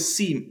product is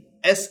SEAM,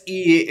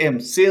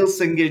 SEAM,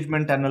 Sales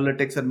Engagement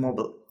Analytics and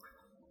Mobile.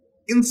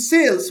 In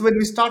sales, when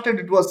we started,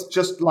 it was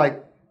just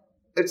like,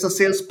 it's a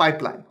sales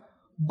pipeline.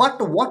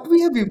 But what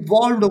we have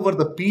evolved over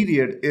the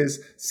period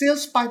is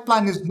sales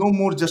pipeline is no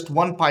more just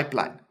one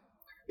pipeline.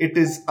 It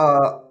is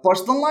a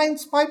personal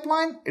lines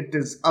pipeline. It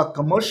is a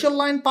commercial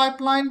line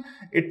pipeline.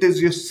 It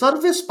is your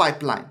service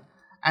pipeline.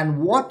 And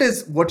what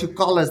you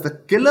call as the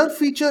killer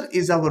feature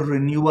is our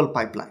renewal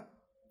pipeline.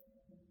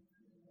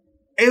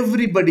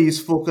 Everybody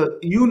is focused.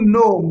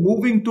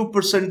 Moving to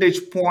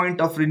percentage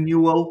point of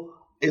renewal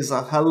is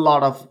a hell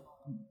lot of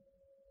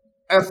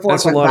effort.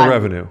 That's a lot of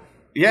revenue.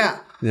 Yeah.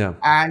 Yeah.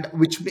 And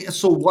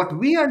so what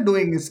we are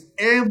doing is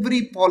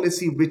every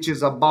policy which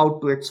is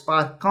about to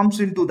expire comes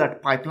into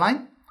that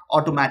pipeline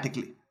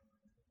automatically.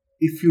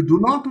 If you do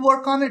not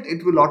work on it,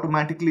 it will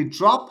automatically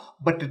drop,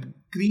 but it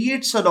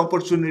creates an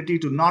opportunity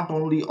to not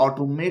only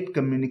automate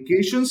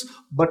communications,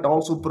 but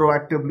also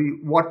proactively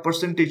what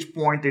percentage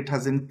point it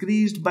has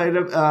increased by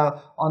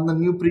on the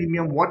new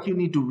premium, what you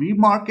need to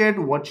remarket,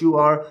 what you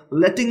are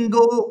letting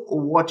go,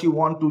 what you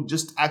want to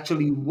just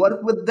actually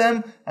work with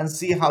them and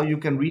see how you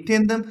can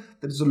retain them.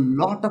 There's a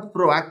lot of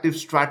proactive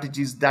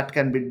strategies that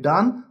can be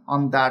done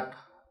on that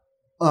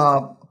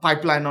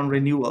pipeline on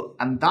renewal.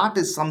 And that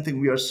is something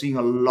we are seeing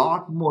a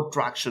lot more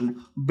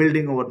traction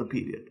building over the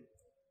period.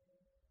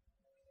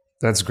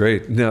 That's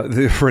great. Now,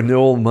 the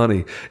renewal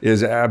money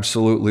is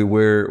absolutely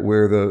where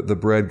the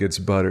bread gets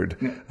buttered,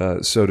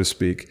 so to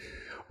speak.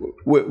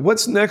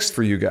 What's next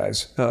for you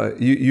guys?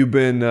 You've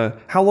been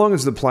how long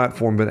has the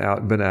platform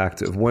been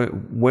active?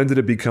 When did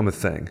it become a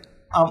thing?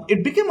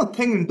 It became a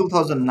thing in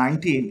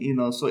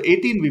 2019. So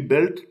 18 we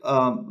built,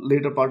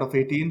 later part of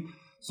 18.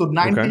 So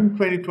 19,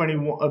 20,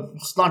 21,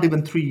 it's not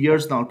even 3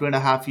 years now,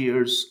 2.5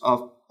 years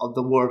of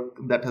the work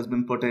that has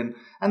been put in.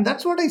 And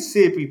that's what I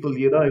say, people,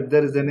 if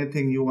there is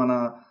anything you want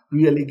to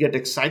really get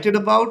excited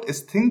about, is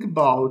think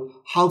about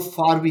how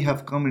far we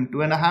have come in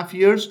 2.5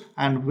 years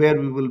and where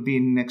we will be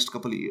in next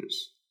couple of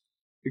years.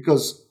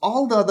 Because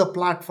all the other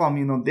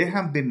platform, they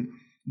have been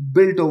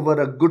built over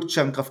a good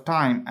chunk of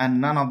time,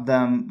 and none of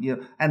them,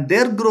 and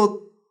their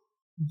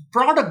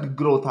product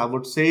growth, I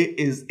would say,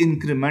 is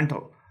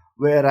incremental.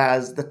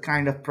 Whereas the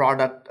kind of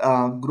product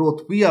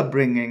growth we are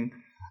bringing,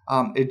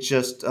 it's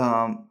just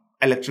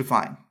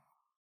electrifying.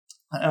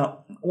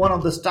 One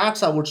of the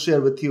stats I would share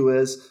with you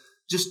is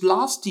just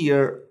last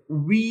year,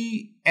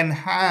 we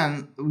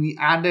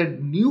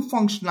added new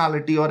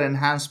functionality or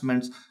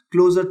enhancements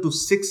closer to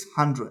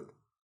 600,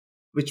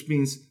 which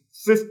means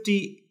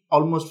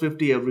almost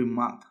 50 every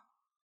month.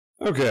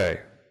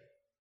 Okay.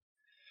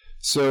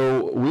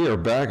 So we are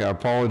back. I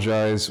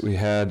apologize. We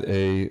had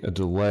a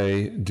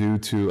delay due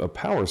to a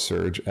power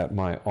surge at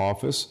my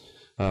office.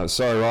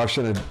 Sorry,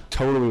 Roshan, I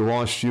totally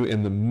lost you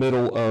in the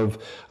middle of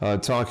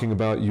talking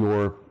about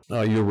your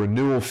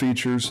renewal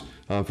features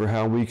for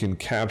how we can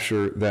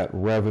capture that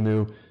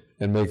revenue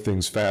and make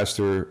things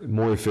faster,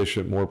 more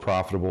efficient, more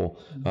profitable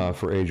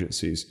for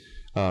agencies.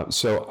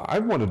 So I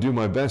want to do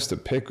my best to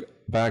pick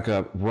back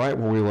up right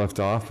where we left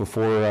off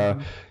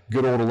before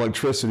good old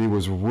electricity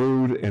was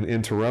rude and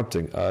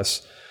interrupting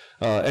us.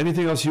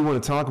 Anything else you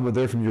want to talk about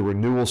there from your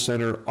renewal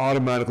center,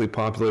 automatically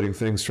populating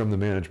things from the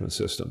management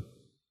system?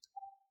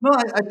 No,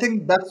 I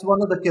think that's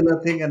one of the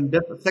killer thing. And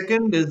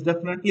second is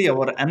definitely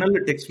our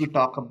analytics we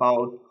talk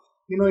about.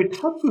 It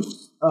helps you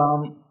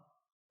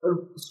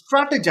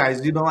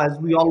strategize. As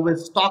we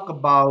always talk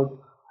about,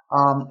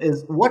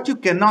 is what you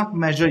cannot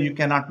measure, you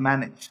cannot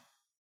manage,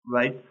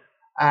 right?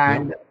 Yeah.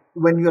 And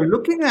when you're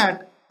looking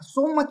at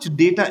so much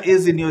data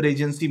is in your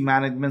agency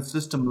management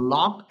system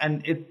locked,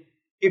 and it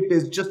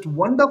is just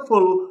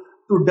wonderful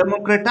to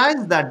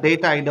democratize that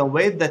data in a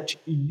way that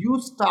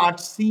you start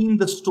seeing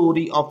the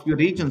story of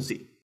your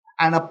agency.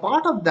 And a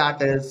part of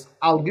that is,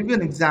 I'll give you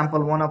an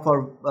example. One of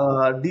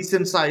our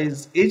decent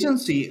sized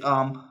agency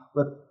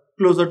with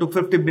closer to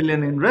 50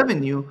 billion in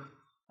revenue,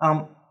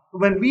 um,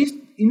 when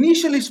we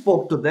initially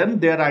spoke to them,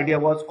 their idea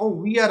was, oh,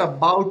 we are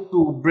about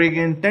to bring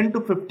in 10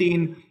 to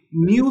 15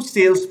 new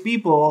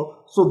salespeople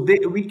so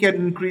we can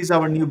increase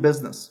our new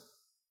business.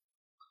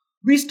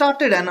 We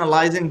started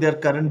analyzing their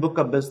current book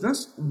of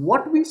business.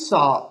 What we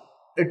saw,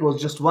 it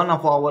was just one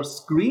of our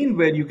screen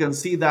where you can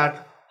see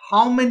that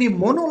how many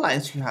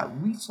monolines you have.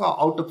 We saw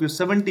out of your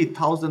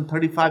 70,000,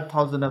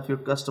 35,000 of your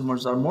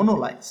customers are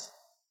monolines.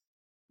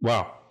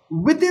 Wow.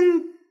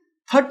 Within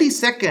 30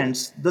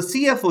 seconds, the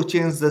CFO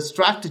changed the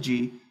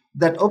strategy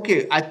that,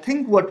 okay, I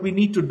think what we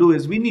need to do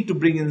is we need to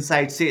bring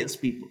inside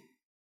salespeople.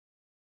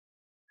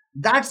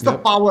 That's the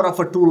Yep. power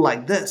of a tool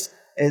like this,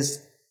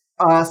 is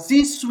a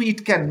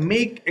C-suite can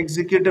make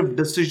executive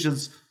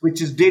decisions, which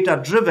is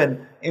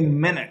data-driven, in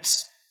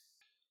minutes.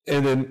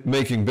 And then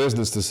making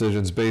business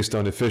decisions based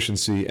on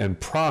efficiency and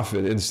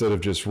profit instead of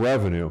just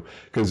revenue.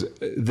 Because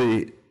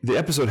the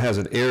episode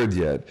hasn't aired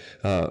yet,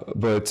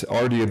 but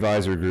RD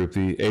Advisor Group,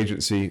 the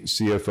agency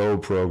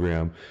CFO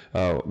program,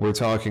 we're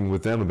talking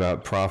with them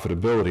about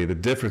profitability. The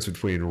difference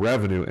between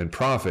revenue and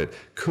profit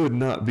could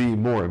not be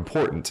more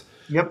important.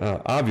 Yep.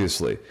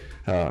 Obviously,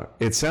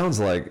 it sounds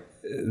like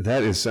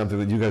that is something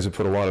that you guys have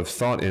put a lot of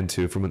thought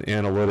into from an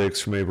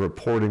analytics, from a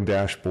reporting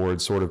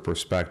dashboard sort of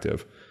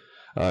perspective.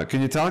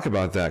 Can you talk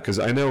about that? Because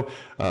I know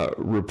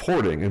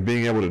reporting and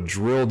being able to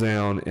drill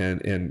down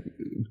and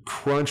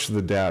crunch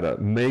the data,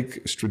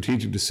 make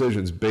strategic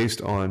decisions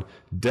based on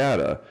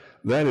data,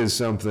 that is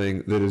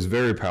something that is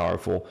very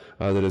powerful,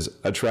 that is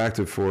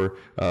attractive for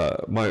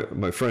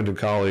my friend and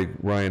colleague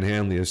Ryan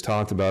Hanley has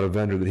talked about a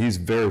vendor that he's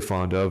very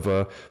fond of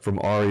from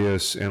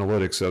Arias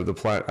Analytics.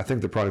 I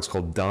think the product's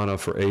called Donna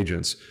for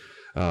Agents.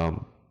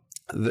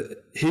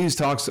 He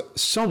talks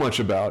so much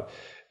about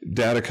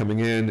data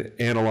coming in,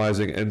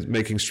 analyzing, and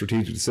making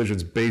strategic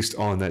decisions based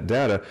on that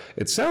data.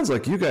 It sounds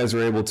like you guys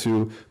are able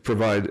to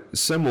provide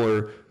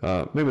similar,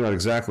 maybe not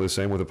exactly the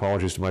same, with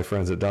apologies to my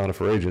friends at Donna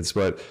for Agents,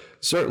 but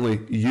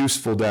certainly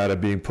useful data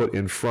being put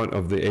in front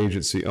of the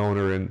agency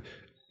owner and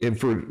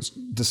for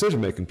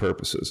decision-making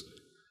purposes.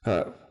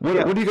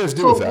 What do you guys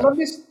do with that?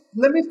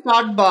 Let me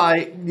start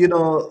by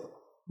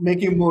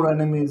making more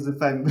enemies.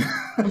 If I'm,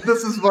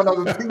 this is one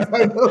of the things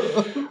I know.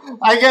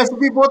 I guess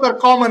we both are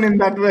common in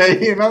that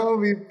way.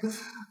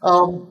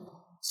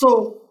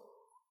 So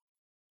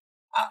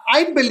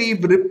I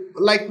believe,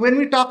 like when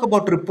we talk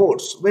about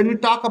reports, when we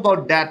talk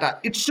about data,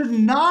 it should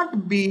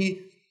not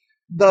be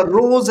the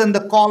rows and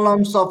the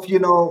columns of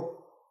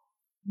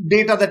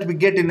data that we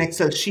get in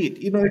Excel sheet.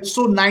 It's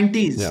so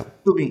 90s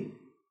to me.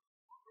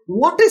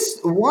 What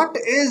is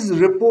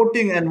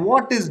reporting and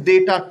what is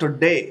data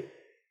today?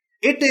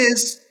 It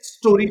is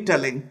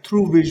storytelling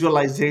through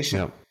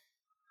visualization. Yeah.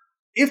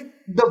 If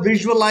the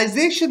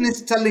visualization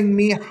is telling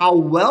me how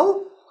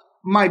well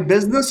my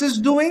business is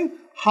doing,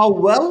 how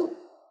well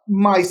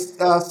my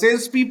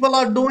salespeople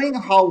are doing,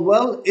 how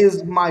well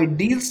is my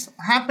deals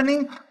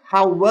happening,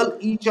 how well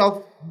each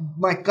of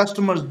my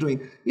customers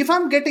doing. If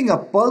I'm getting a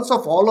pulse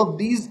of all of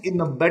these in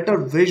a better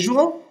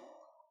visual,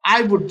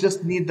 I would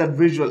just need that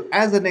visual.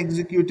 As an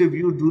executive,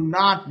 you do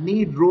not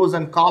need rows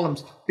and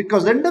columns,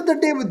 because end of the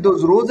day, with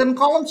those rows and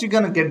columns, you're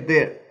going to get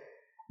there.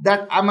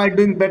 That am I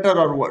doing better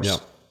or worse? Yeah.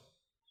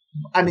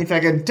 And if I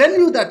can tell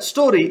you that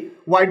story,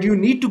 why do you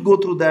need to go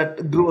through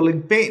that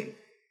grueling pain?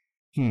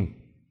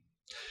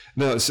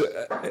 No, so,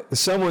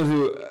 someone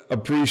who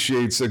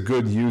appreciates a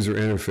good user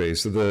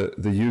interface,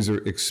 the user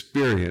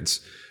experience,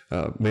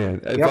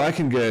 if I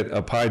can get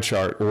a pie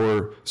chart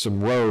or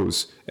some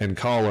rows and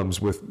columns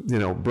with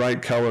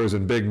bright colors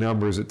and big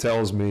numbers, it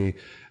tells me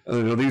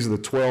these are the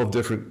 12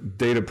 different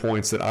data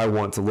points that I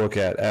want to look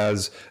at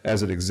as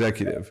an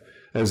executive.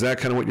 Is that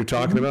kind of what you're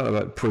talking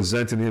about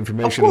presenting the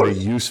information in a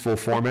useful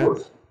format? Of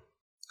course.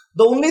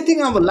 The only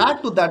thing I will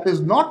add to that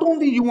is not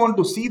only you want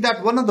to see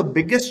that one of the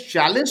biggest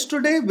challenge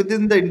today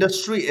within the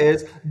industry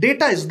is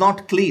data is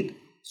not clean.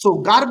 So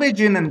garbage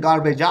in and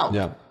garbage out.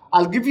 Yeah.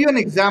 I'll give you an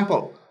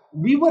example.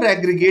 We were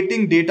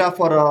aggregating data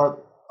for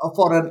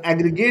an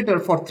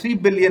aggregator for 3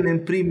 billion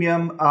in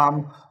premium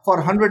for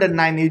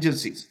 109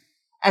 agencies.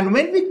 And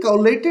when we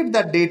collated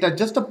that data,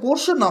 just a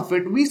portion of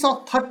it, we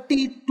saw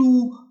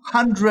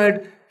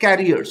 3,200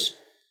 carriers.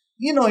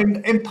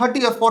 In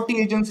 30 or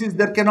 40 agencies,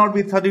 there cannot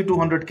be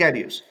 3,200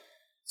 carriers.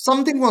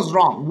 something was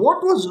wrong.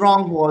 What was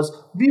wrong was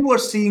we were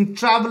seeing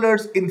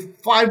Travelers in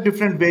 5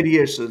 different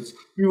variations.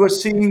 We were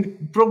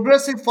seeing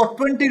Progressive for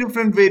 20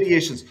 different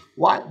variations.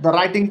 Why? The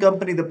writing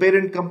company, the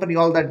parent company,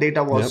 all that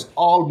data was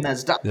all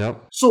messed up.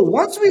 Yep. So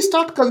once we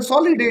start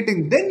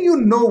consolidating, then you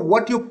know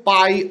what your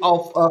pie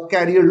of a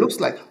carrier looks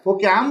like.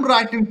 Okay, I'm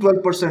writing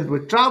 12%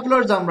 with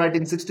Travelers, I'm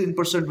writing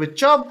 16% with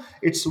Chubb.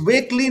 It's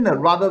way cleaner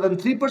rather than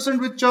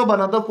 3% with Chubb,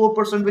 another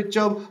 4% with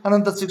Chubb,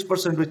 another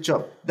 6% with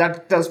Chubb.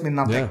 That tells me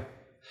nothing. Yeah.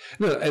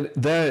 No, and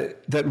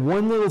that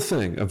one little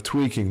thing of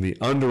tweaking the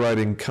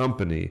underwriting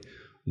company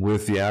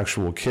with the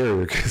actual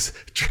carrier, because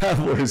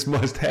Travelers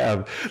must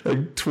have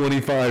like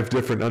 25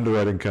 different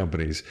underwriting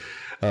companies.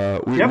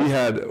 We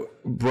had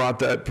brought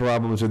that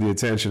problem to the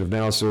attention of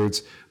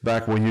NowCerts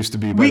back when it used to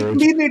be We better.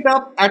 clean it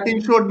up at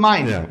Insured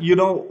Mind. Yeah.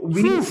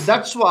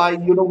 That's why,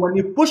 when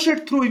you push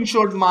it through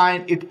Insured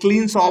Mind, it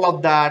cleans all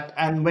of that.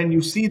 And when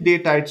you see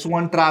data, it's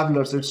one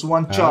Travelers, it's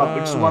one Chubb,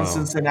 it's one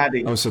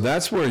Cincinnati. Oh, so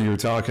that's where you're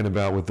talking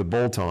about with the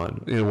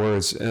bolt-on, where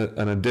it's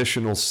an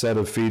additional set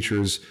of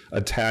features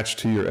attached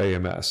to your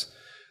AMS.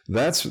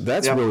 That's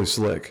really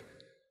slick.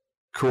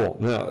 Cool.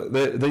 Now,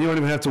 then you don't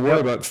even have to worry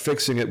about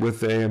fixing it with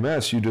the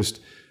AMS. You just,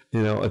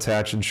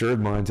 attach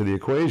Insured Mind to the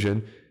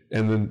equation,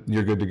 and then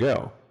you're good to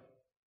go.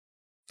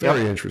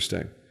 Very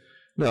interesting.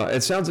 Now,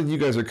 it sounds like you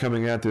guys are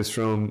coming at this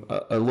from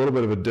a little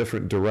bit of a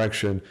different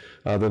direction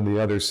than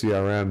the other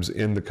CRMs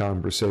in the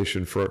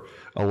conversation for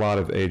a lot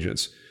of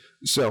agents.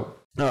 So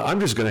I'm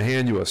just going to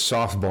hand you a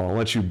softball and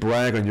let you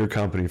brag on your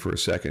company for a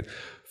second.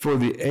 For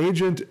the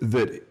agent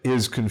that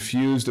is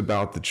confused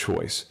about the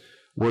choice,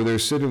 where they're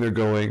sitting there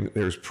going,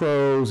 there's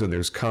pros and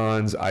there's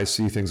cons, I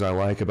see things I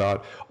like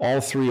about all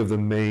 3 of the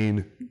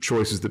main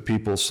choices that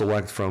people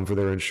select from for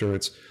their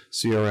insurance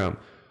CRM.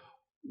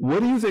 What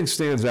do you think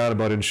stands out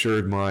about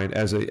Insured Mind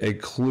as a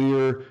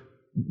clear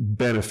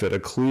benefit, a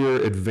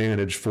clear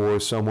advantage for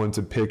someone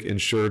to pick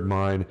Insured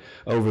Mind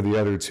over the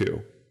other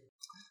 2?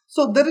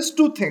 So there is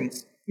 2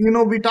 things.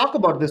 We talk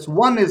about this.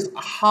 One is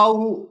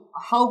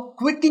how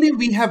quickly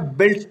we have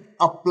built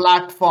a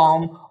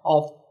platform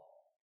of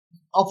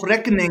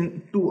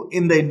reckoning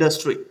in the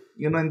industry.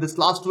 In this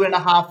last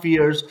 2.5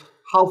 years,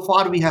 how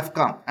far we have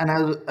come.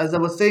 And as I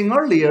was saying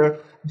earlier,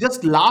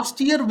 just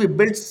last year we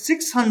built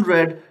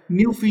 600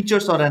 new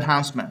features or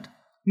enhancement.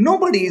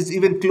 Nobody is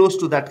even close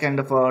to that kind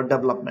of a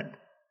development.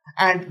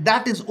 And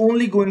that is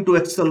only going to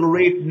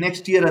accelerate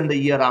next year and the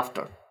year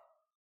after.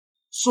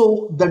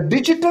 So the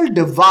digital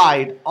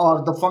divide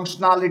or the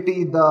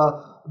functionality,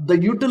 the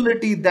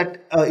utility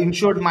that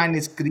Insured Mind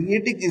is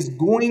creating is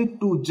going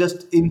to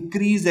just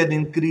increase and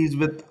increase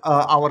with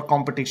our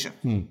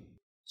competition.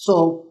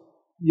 So,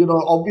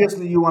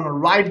 obviously you want to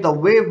ride the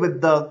wave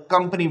with the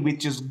company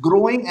which is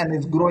growing and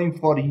is growing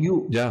for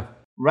you. Yeah.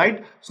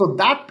 Right? So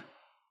that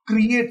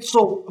creates,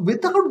 so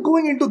without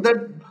going into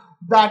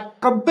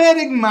that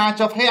comparing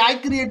match of, hey, I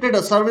created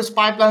a service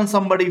pipeline,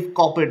 somebody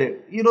copied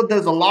it.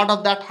 There's a lot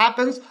of that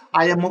happens.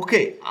 I am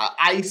okay.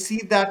 I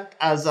see that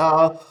as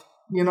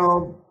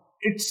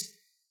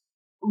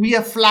we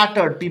are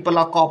flattered. People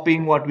are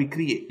copying what we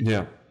create.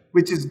 Yeah.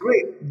 Which is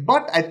great.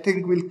 But I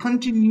think we'll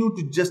continue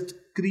to just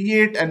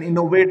create and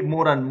innovate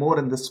more and more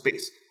in this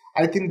space.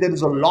 I think there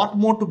is a lot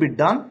more to be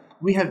done.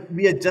 We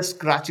are just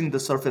scratching the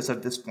surface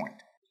at this point.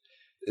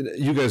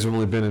 You guys have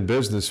only been in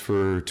business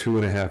for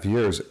 2.5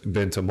 years,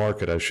 been to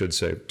market, I should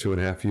say,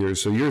 2.5 years.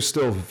 So you're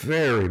still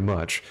very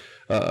much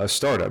a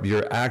startup.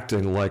 You're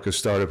acting like a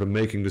startup and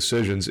making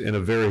decisions in a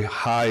very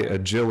high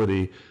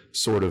agility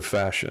sort of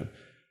fashion.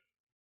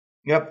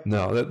 Yep.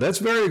 No, that's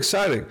very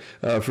exciting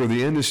for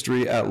the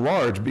industry at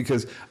large,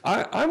 because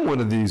I'm one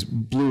of these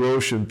blue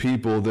ocean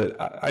people that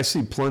I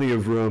see plenty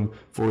of room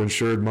for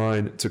Insured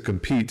Mind to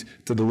compete,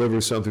 to deliver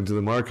something to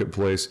the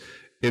marketplace.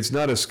 It's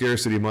not a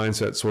scarcity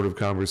mindset sort of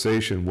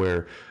conversation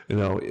where,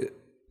 the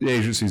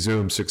Agency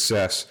Zoom's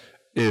success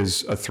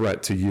is a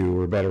threat to you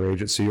or Better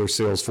Agency or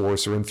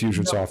Salesforce or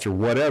Infusionsoft or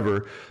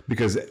whatever,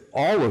 because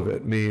all of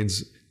it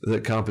means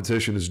that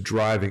competition is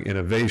driving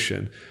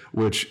innovation,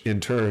 which in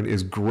turn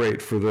is great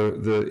for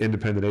the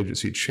independent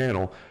agency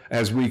channel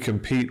as we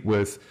compete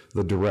with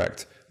the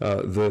direct,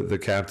 the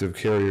captive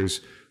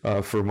carriers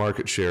for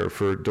market share,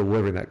 for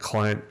delivering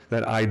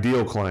that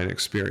ideal client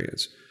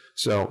experience.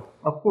 So,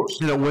 of course,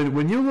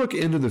 when you look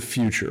into the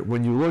future,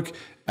 when you look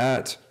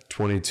at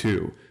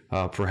 22,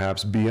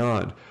 perhaps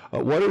beyond,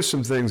 what are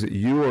some things that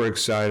you are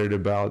excited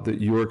about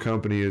that your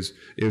company is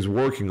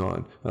working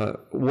on?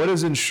 What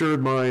is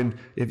Insured Mind,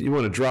 if you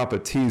want to drop a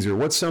teaser,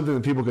 what's something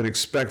that people can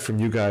expect from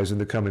you guys in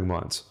the coming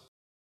months?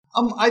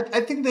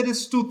 I think there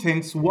is 2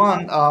 things.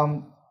 One,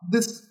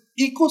 this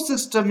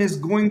ecosystem is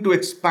going to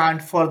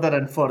expand further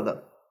and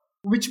further.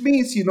 Which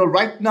means,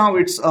 right now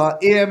it's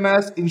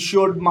AMS,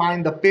 Insured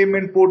Mind, the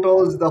payment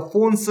portals, the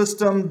phone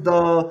system,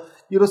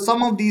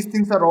 some of these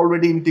things are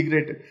already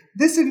integrated.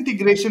 This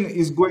integration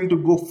is going to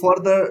go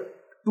further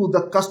to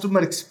the customer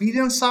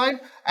experience side.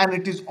 And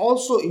it is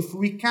also, if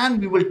we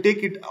can, we will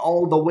take it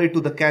all the way to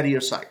the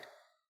carrier side.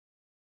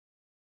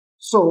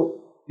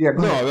 So, Yeah,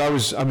 go No, ahead. I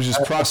was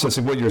just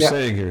processing what you're Yeah.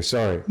 saying here.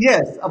 Sorry.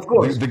 Yes, of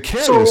course. The So,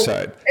 carrier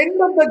side.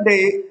 end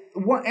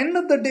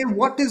of the day,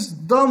 what is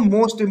the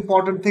most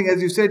important thing?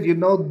 As you said,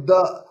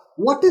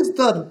 what is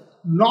the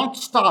North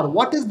Star?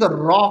 What is the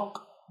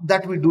rock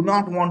that we do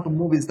not want to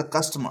move is the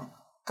customer.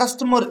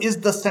 Customer is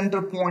the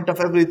center point of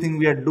everything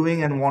we are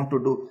doing and want to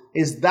do.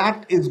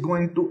 That is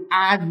going to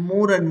add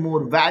more and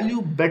more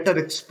value, better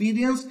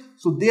experience.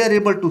 So they are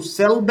able to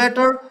sell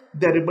better.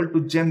 They're able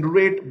to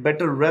generate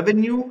better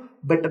revenue,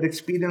 better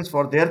experience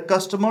for their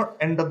customer.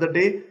 End of the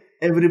day,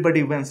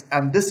 everybody wins.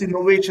 And this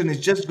innovation is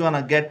just going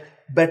to get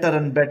better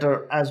and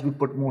better as we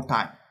put more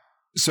time.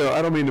 So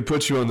I don't mean to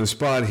put you on the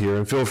spot here,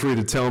 and feel free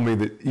to tell me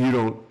that you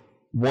don't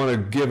want to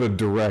give a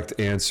direct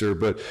answer,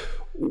 but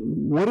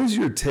what is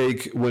your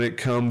take when it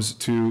comes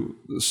to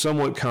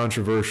somewhat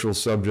controversial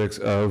subjects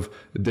of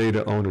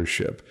data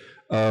ownership?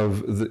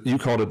 You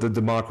called it the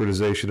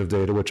democratization of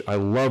data, which I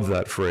love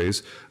that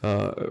phrase.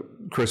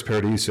 Chris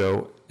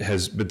Paradiso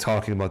has been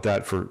talking about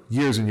that for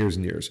years and years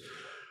and years.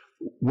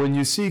 When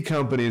you see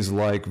companies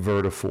like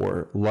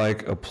Vertafore,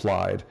 like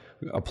Applied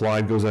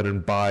goes out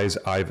and buys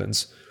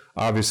Ivans.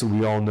 Obviously,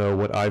 we all know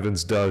what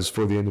Ivans does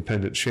for the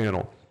independent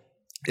channel.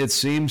 It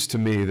seems to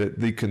me that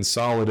the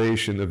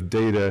consolidation of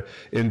data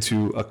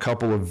into a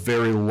couple of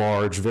very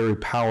large, very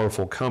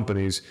powerful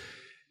companies,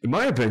 in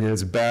my opinion,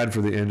 it's bad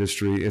for the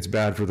industry. It's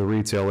bad for the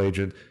retail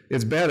agent.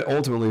 It's bad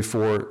ultimately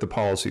for the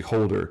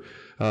policyholder.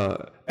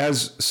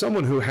 As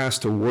someone who has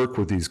to work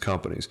with these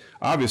companies,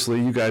 obviously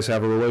you guys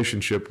have a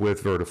relationship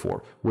with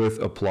Vertafore,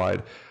 with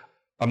Applied.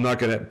 I'm not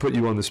going to put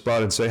you on the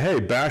spot and say, hey,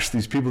 bash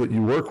these people that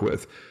you work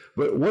with.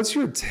 But what's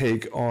your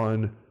take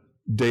on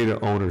data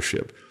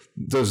ownership?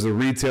 Does the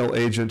retail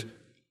agent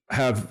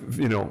have,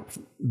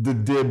 the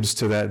dibs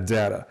to that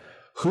data?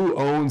 Who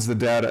owns the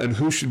data, and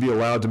who should be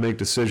allowed to make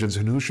decisions,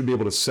 and who should be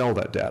able to sell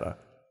that data?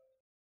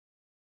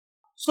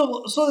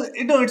 So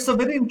it's a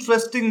very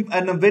interesting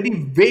and a very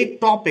vague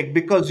topic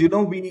because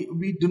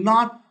we do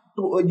not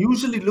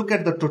usually look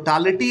at the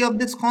totality of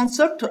this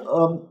concept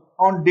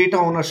on data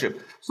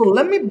ownership. So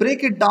let me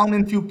break it down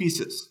in few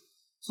pieces.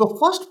 So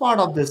first part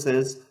of this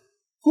is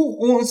who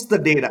owns the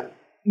data.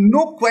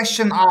 No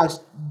question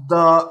asked,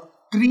 the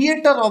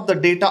creator of the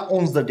data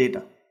owns the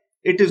data.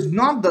 It is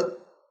not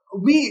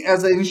we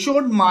as an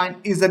Insured Mind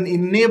is an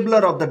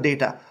enabler of the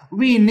data.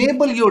 We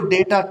enable your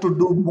data to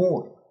do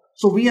more.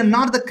 So we are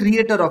not the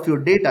creator of your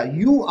data.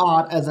 You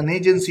are, as an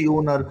agency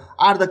owner,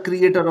 are the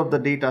creator of the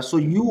data. So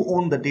you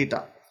own the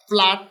data.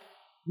 Flat,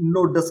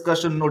 no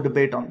discussion, no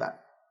debate on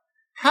that.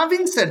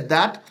 Having said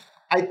that,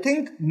 I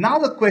think now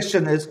the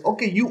question is,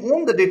 okay, you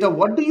own the data.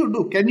 What do you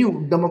do? Can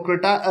you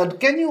democratize?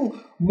 Can you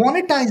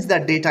monetize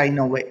that data in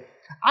a way?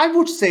 I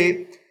would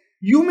say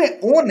you may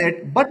own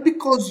it, but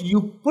because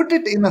you put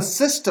it in a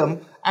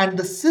system and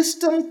the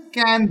system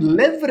can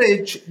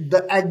leverage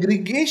the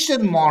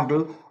aggregation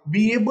model,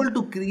 be able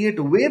to create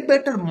way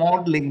better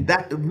modeling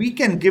that we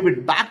can give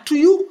it back to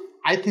you,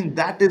 I think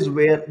that is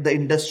where the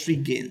industry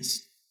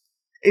gains.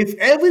 If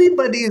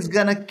everybody is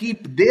going to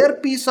keep their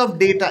piece of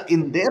data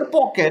in their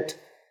pocket,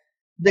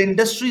 the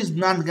industry is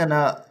not going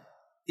to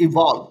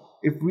evolve.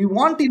 If we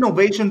want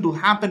innovation to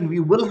happen, we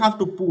will have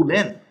to pull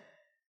in.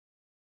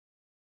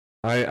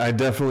 I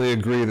definitely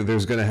agree that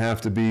there's going to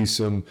have to be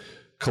some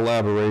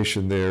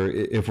collaboration there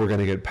if we're going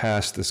to get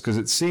past this, because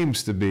it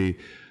seems to be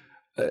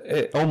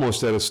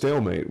almost at a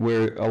stalemate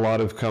where a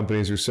lot of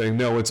companies are saying,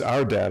 no, it's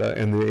our data,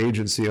 and the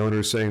agency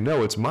owner is saying,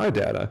 no, it's my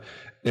data,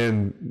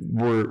 and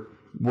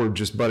we're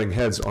just butting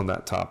heads on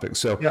that topic.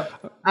 So, yeah.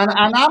 And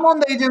I'm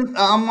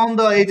on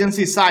the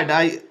agency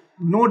side.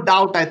 No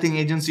doubt, I think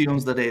agency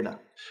owns the data.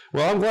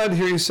 Well, I'm glad to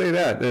hear you say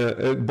that.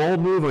 A bold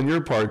move on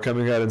your part,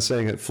 coming out and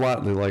saying it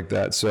flatly like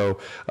that. So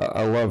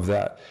I love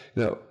that.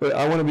 But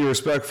I want to be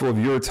respectful of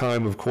your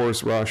time, of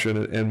course, Roshan,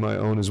 and my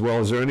own as well.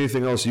 Is there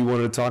anything else you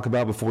wanted to talk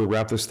about before we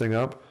wrap this thing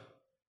up?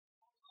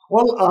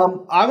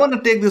 Well, I want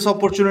to take this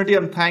opportunity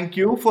and thank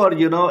you for,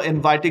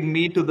 inviting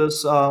me to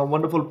this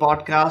wonderful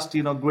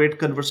podcast. Great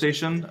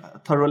conversation.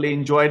 Thoroughly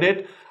enjoyed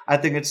it. I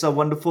think it's a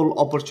wonderful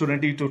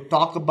opportunity to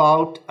talk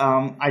about.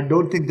 I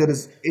don't think there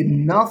is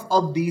enough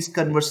of these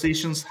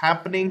conversations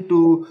happening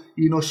to,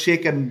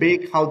 shake and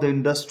bake how the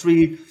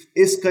industry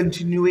is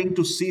continuing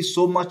to see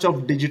so much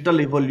of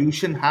digital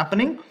evolution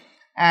happening.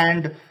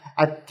 And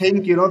I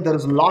think, there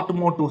is a lot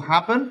more to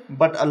happen,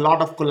 but a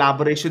lot of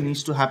collaboration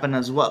needs to happen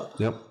as well.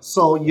 Yep.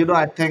 So,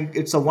 I think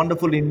it's a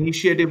wonderful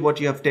initiative what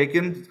you have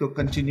taken to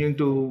continuing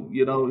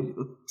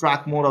to,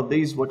 track more of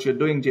these, what you're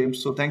doing,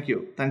 James. So thank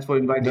you. Thanks for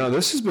inviting me. No,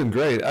 this has been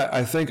great.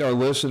 I think our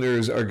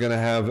listeners are going to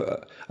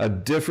have a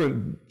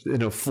different,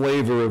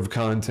 flavor of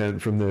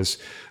content from this.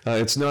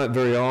 It's not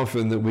very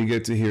often that we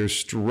get to hear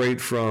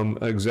straight from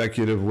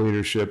executive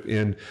leadership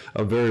in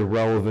a very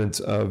relevant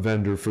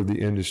vendor for the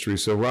industry.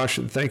 So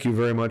Roshan, thank you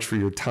very much for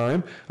your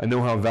time. I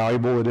know how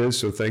valuable it is,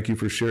 so thank you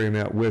for sharing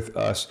that with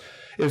us.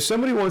 If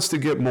somebody wants to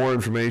get more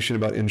information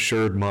about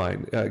Insured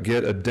Mind,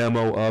 get a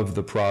demo of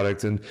the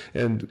product and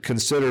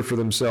consider for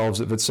themselves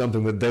if it's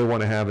something that they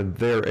want to have in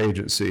their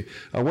agency,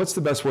 what's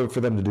the best way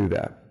for them to do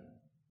that?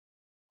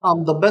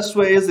 The best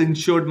way is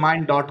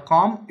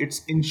insuredmind.com.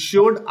 It's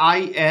insured,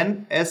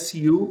 INSURED.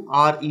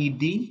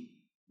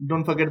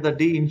 Don't forget the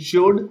D,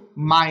 insured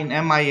mine,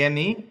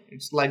 MINE.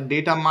 It's like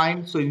data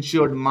mine, so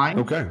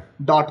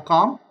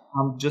insuredmind.com.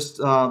 Just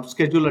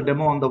schedule a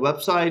demo on the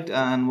website,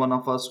 and one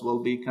of us will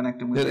be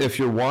connecting with you. If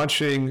you're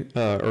watching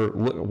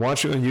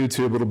watching on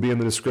YouTube, it'll be in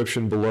the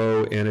description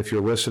below. And if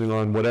you're listening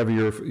on whatever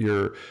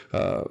your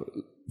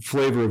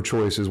flavor of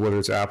choice is, whether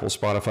it's Apple,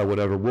 Spotify,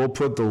 whatever, we'll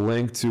put the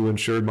link to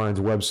Insured Mind's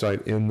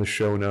website in the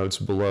show notes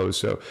below.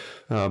 So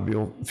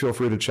feel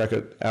free to check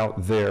it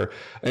out there.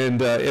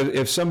 And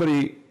if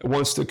somebody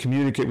wants to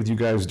communicate with you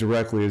guys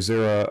directly, is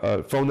there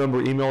a phone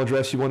number, email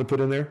address you want to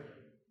put in there?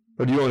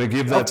 Or do you want to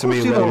give that to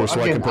me later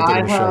so I can put that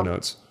in the show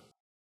notes?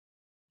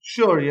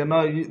 Sure,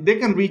 they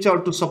can reach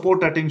out to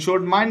support at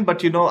Insured Mind,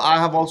 but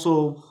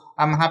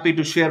I'm happy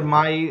to share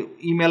my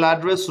email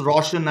address,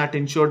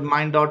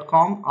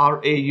 roshan@insuredmind.com,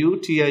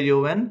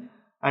 RAUTION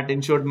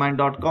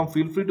 @insuredmind.com.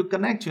 Feel free to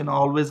connect.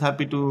 Always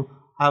happy to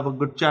have a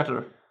good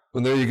chatter.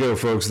 Well, there you go,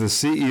 folks. The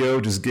CEO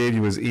just gave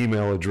you his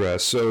email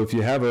address. So if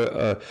you have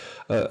a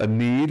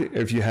need,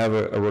 if you have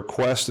a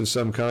request of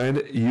some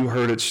kind, you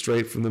heard it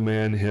straight from the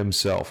man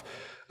himself.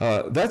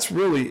 That's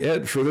really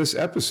it for this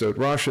episode.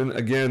 Roshan,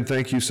 again,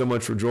 thank you so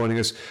much for joining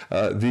us.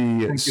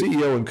 The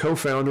CEO and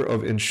co-founder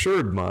of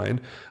Insured Mind.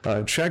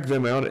 Check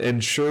them out at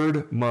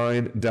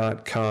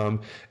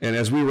insuredmind.com. And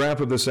as we wrap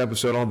up this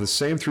episode, I'll have the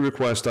same 3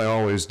 requests I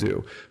always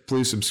do.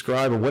 Please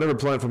subscribe on whatever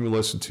platform you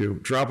listen to.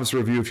 Drop us a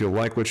review if you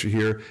like what you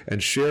hear,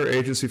 and share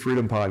Agency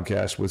Freedom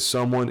Podcast with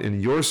someone in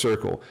your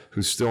circle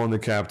who's still in the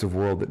captive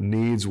world that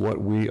needs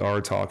what we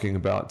are talking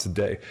about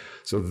today.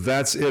 So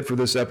that's it for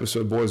this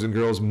episode, boys and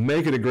girls.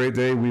 Make it a great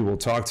day. We will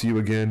talk to you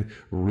again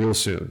real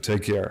soon.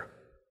 Take care.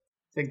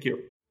 Thank you.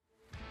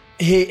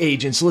 Hey,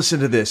 agents, listen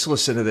to this.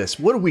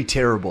 What are we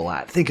terrible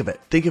at? Think of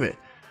it.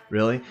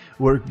 Really?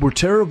 We're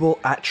terrible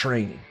at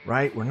training,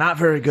 right? We're not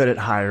very good at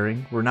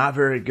hiring. We're not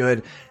very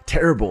good,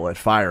 terrible at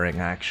firing,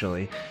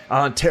 actually.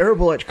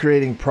 Terrible at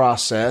creating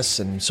process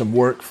and some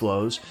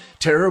workflows.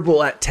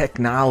 Terrible at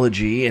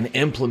technology and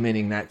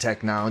implementing that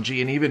technology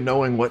and even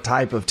knowing what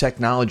type of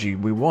technology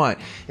we want.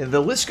 And the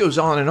list goes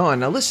on and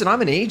on. Now, listen,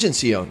 I'm an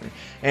agency owner,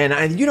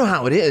 and you know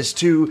how it is.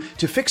 To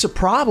fix a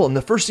problem,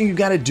 the first thing you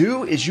got to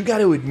do is you got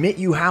to admit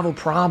you have a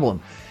problem.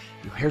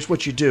 Here's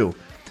what you do.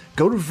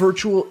 Go to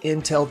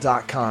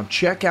virtualintel.com.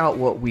 Check out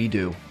what we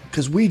do,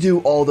 because we do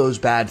all those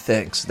bad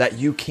things that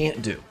you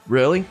can't do,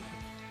 really.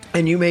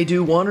 And you may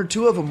do 1 or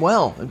 2 of them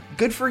well.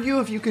 Good for you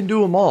if you can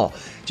do them all.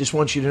 Just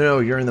want you to know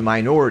you're in the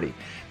minority.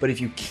 But if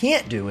you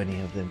can't do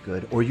any of them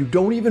good, or you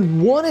don't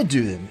even want to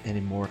do them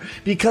anymore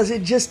because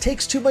it just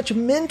takes too much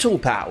mental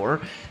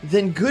power,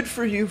 then good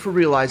for you for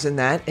realizing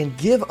that, and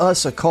give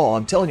us a call.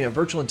 I'm telling you, at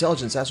Virtual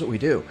Intelligence, that's what we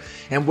do.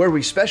 And where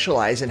we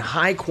specialize in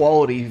high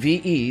quality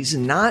VEs,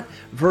 not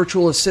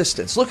virtual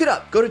assistants. Look it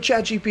up. Go to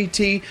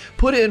ChatGPT,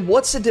 put in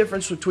what's the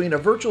difference between a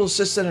virtual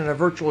assistant and a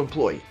virtual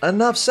employee.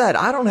 Enough said.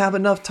 I don't have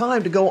enough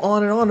time to go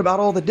on and on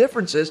about all the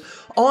differences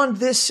on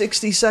this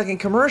 60-second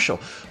commercial.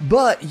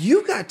 But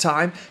you got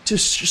time to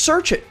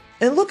search it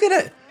and look at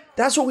it.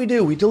 That's what we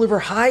do. We deliver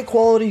high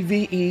quality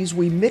VEs.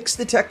 We mix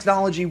the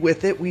technology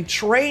with it. We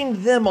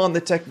train them on the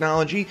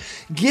technology,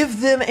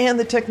 give them and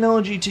the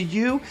technology to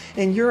you,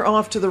 and you're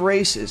off to the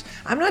races.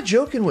 I'm not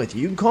joking with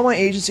you. You can call my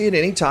agency at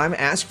any time,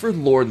 ask for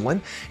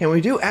Lordland, and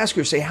we do ask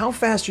her, say, how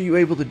fast are you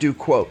able to do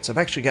quotes? I've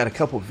actually got a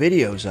couple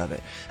videos of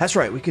it. That's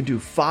right. We can do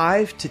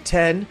 5 to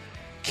 10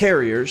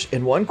 carriers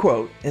in one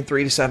quote in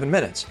 3 to 7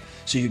 minutes.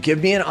 So you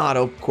give me an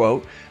auto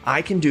quote,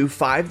 I can do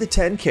 5 to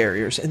 10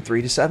 carriers in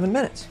 3 to 7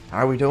 minutes. How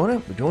are we doing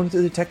it? We're doing it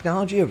through the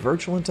technology of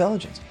virtual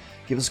intelligence.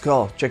 Give us a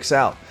call. Check us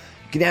out.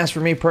 You can ask for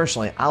me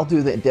personally. I'll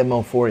do the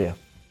demo for you.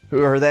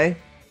 Who are they?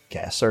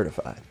 CAS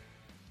certified.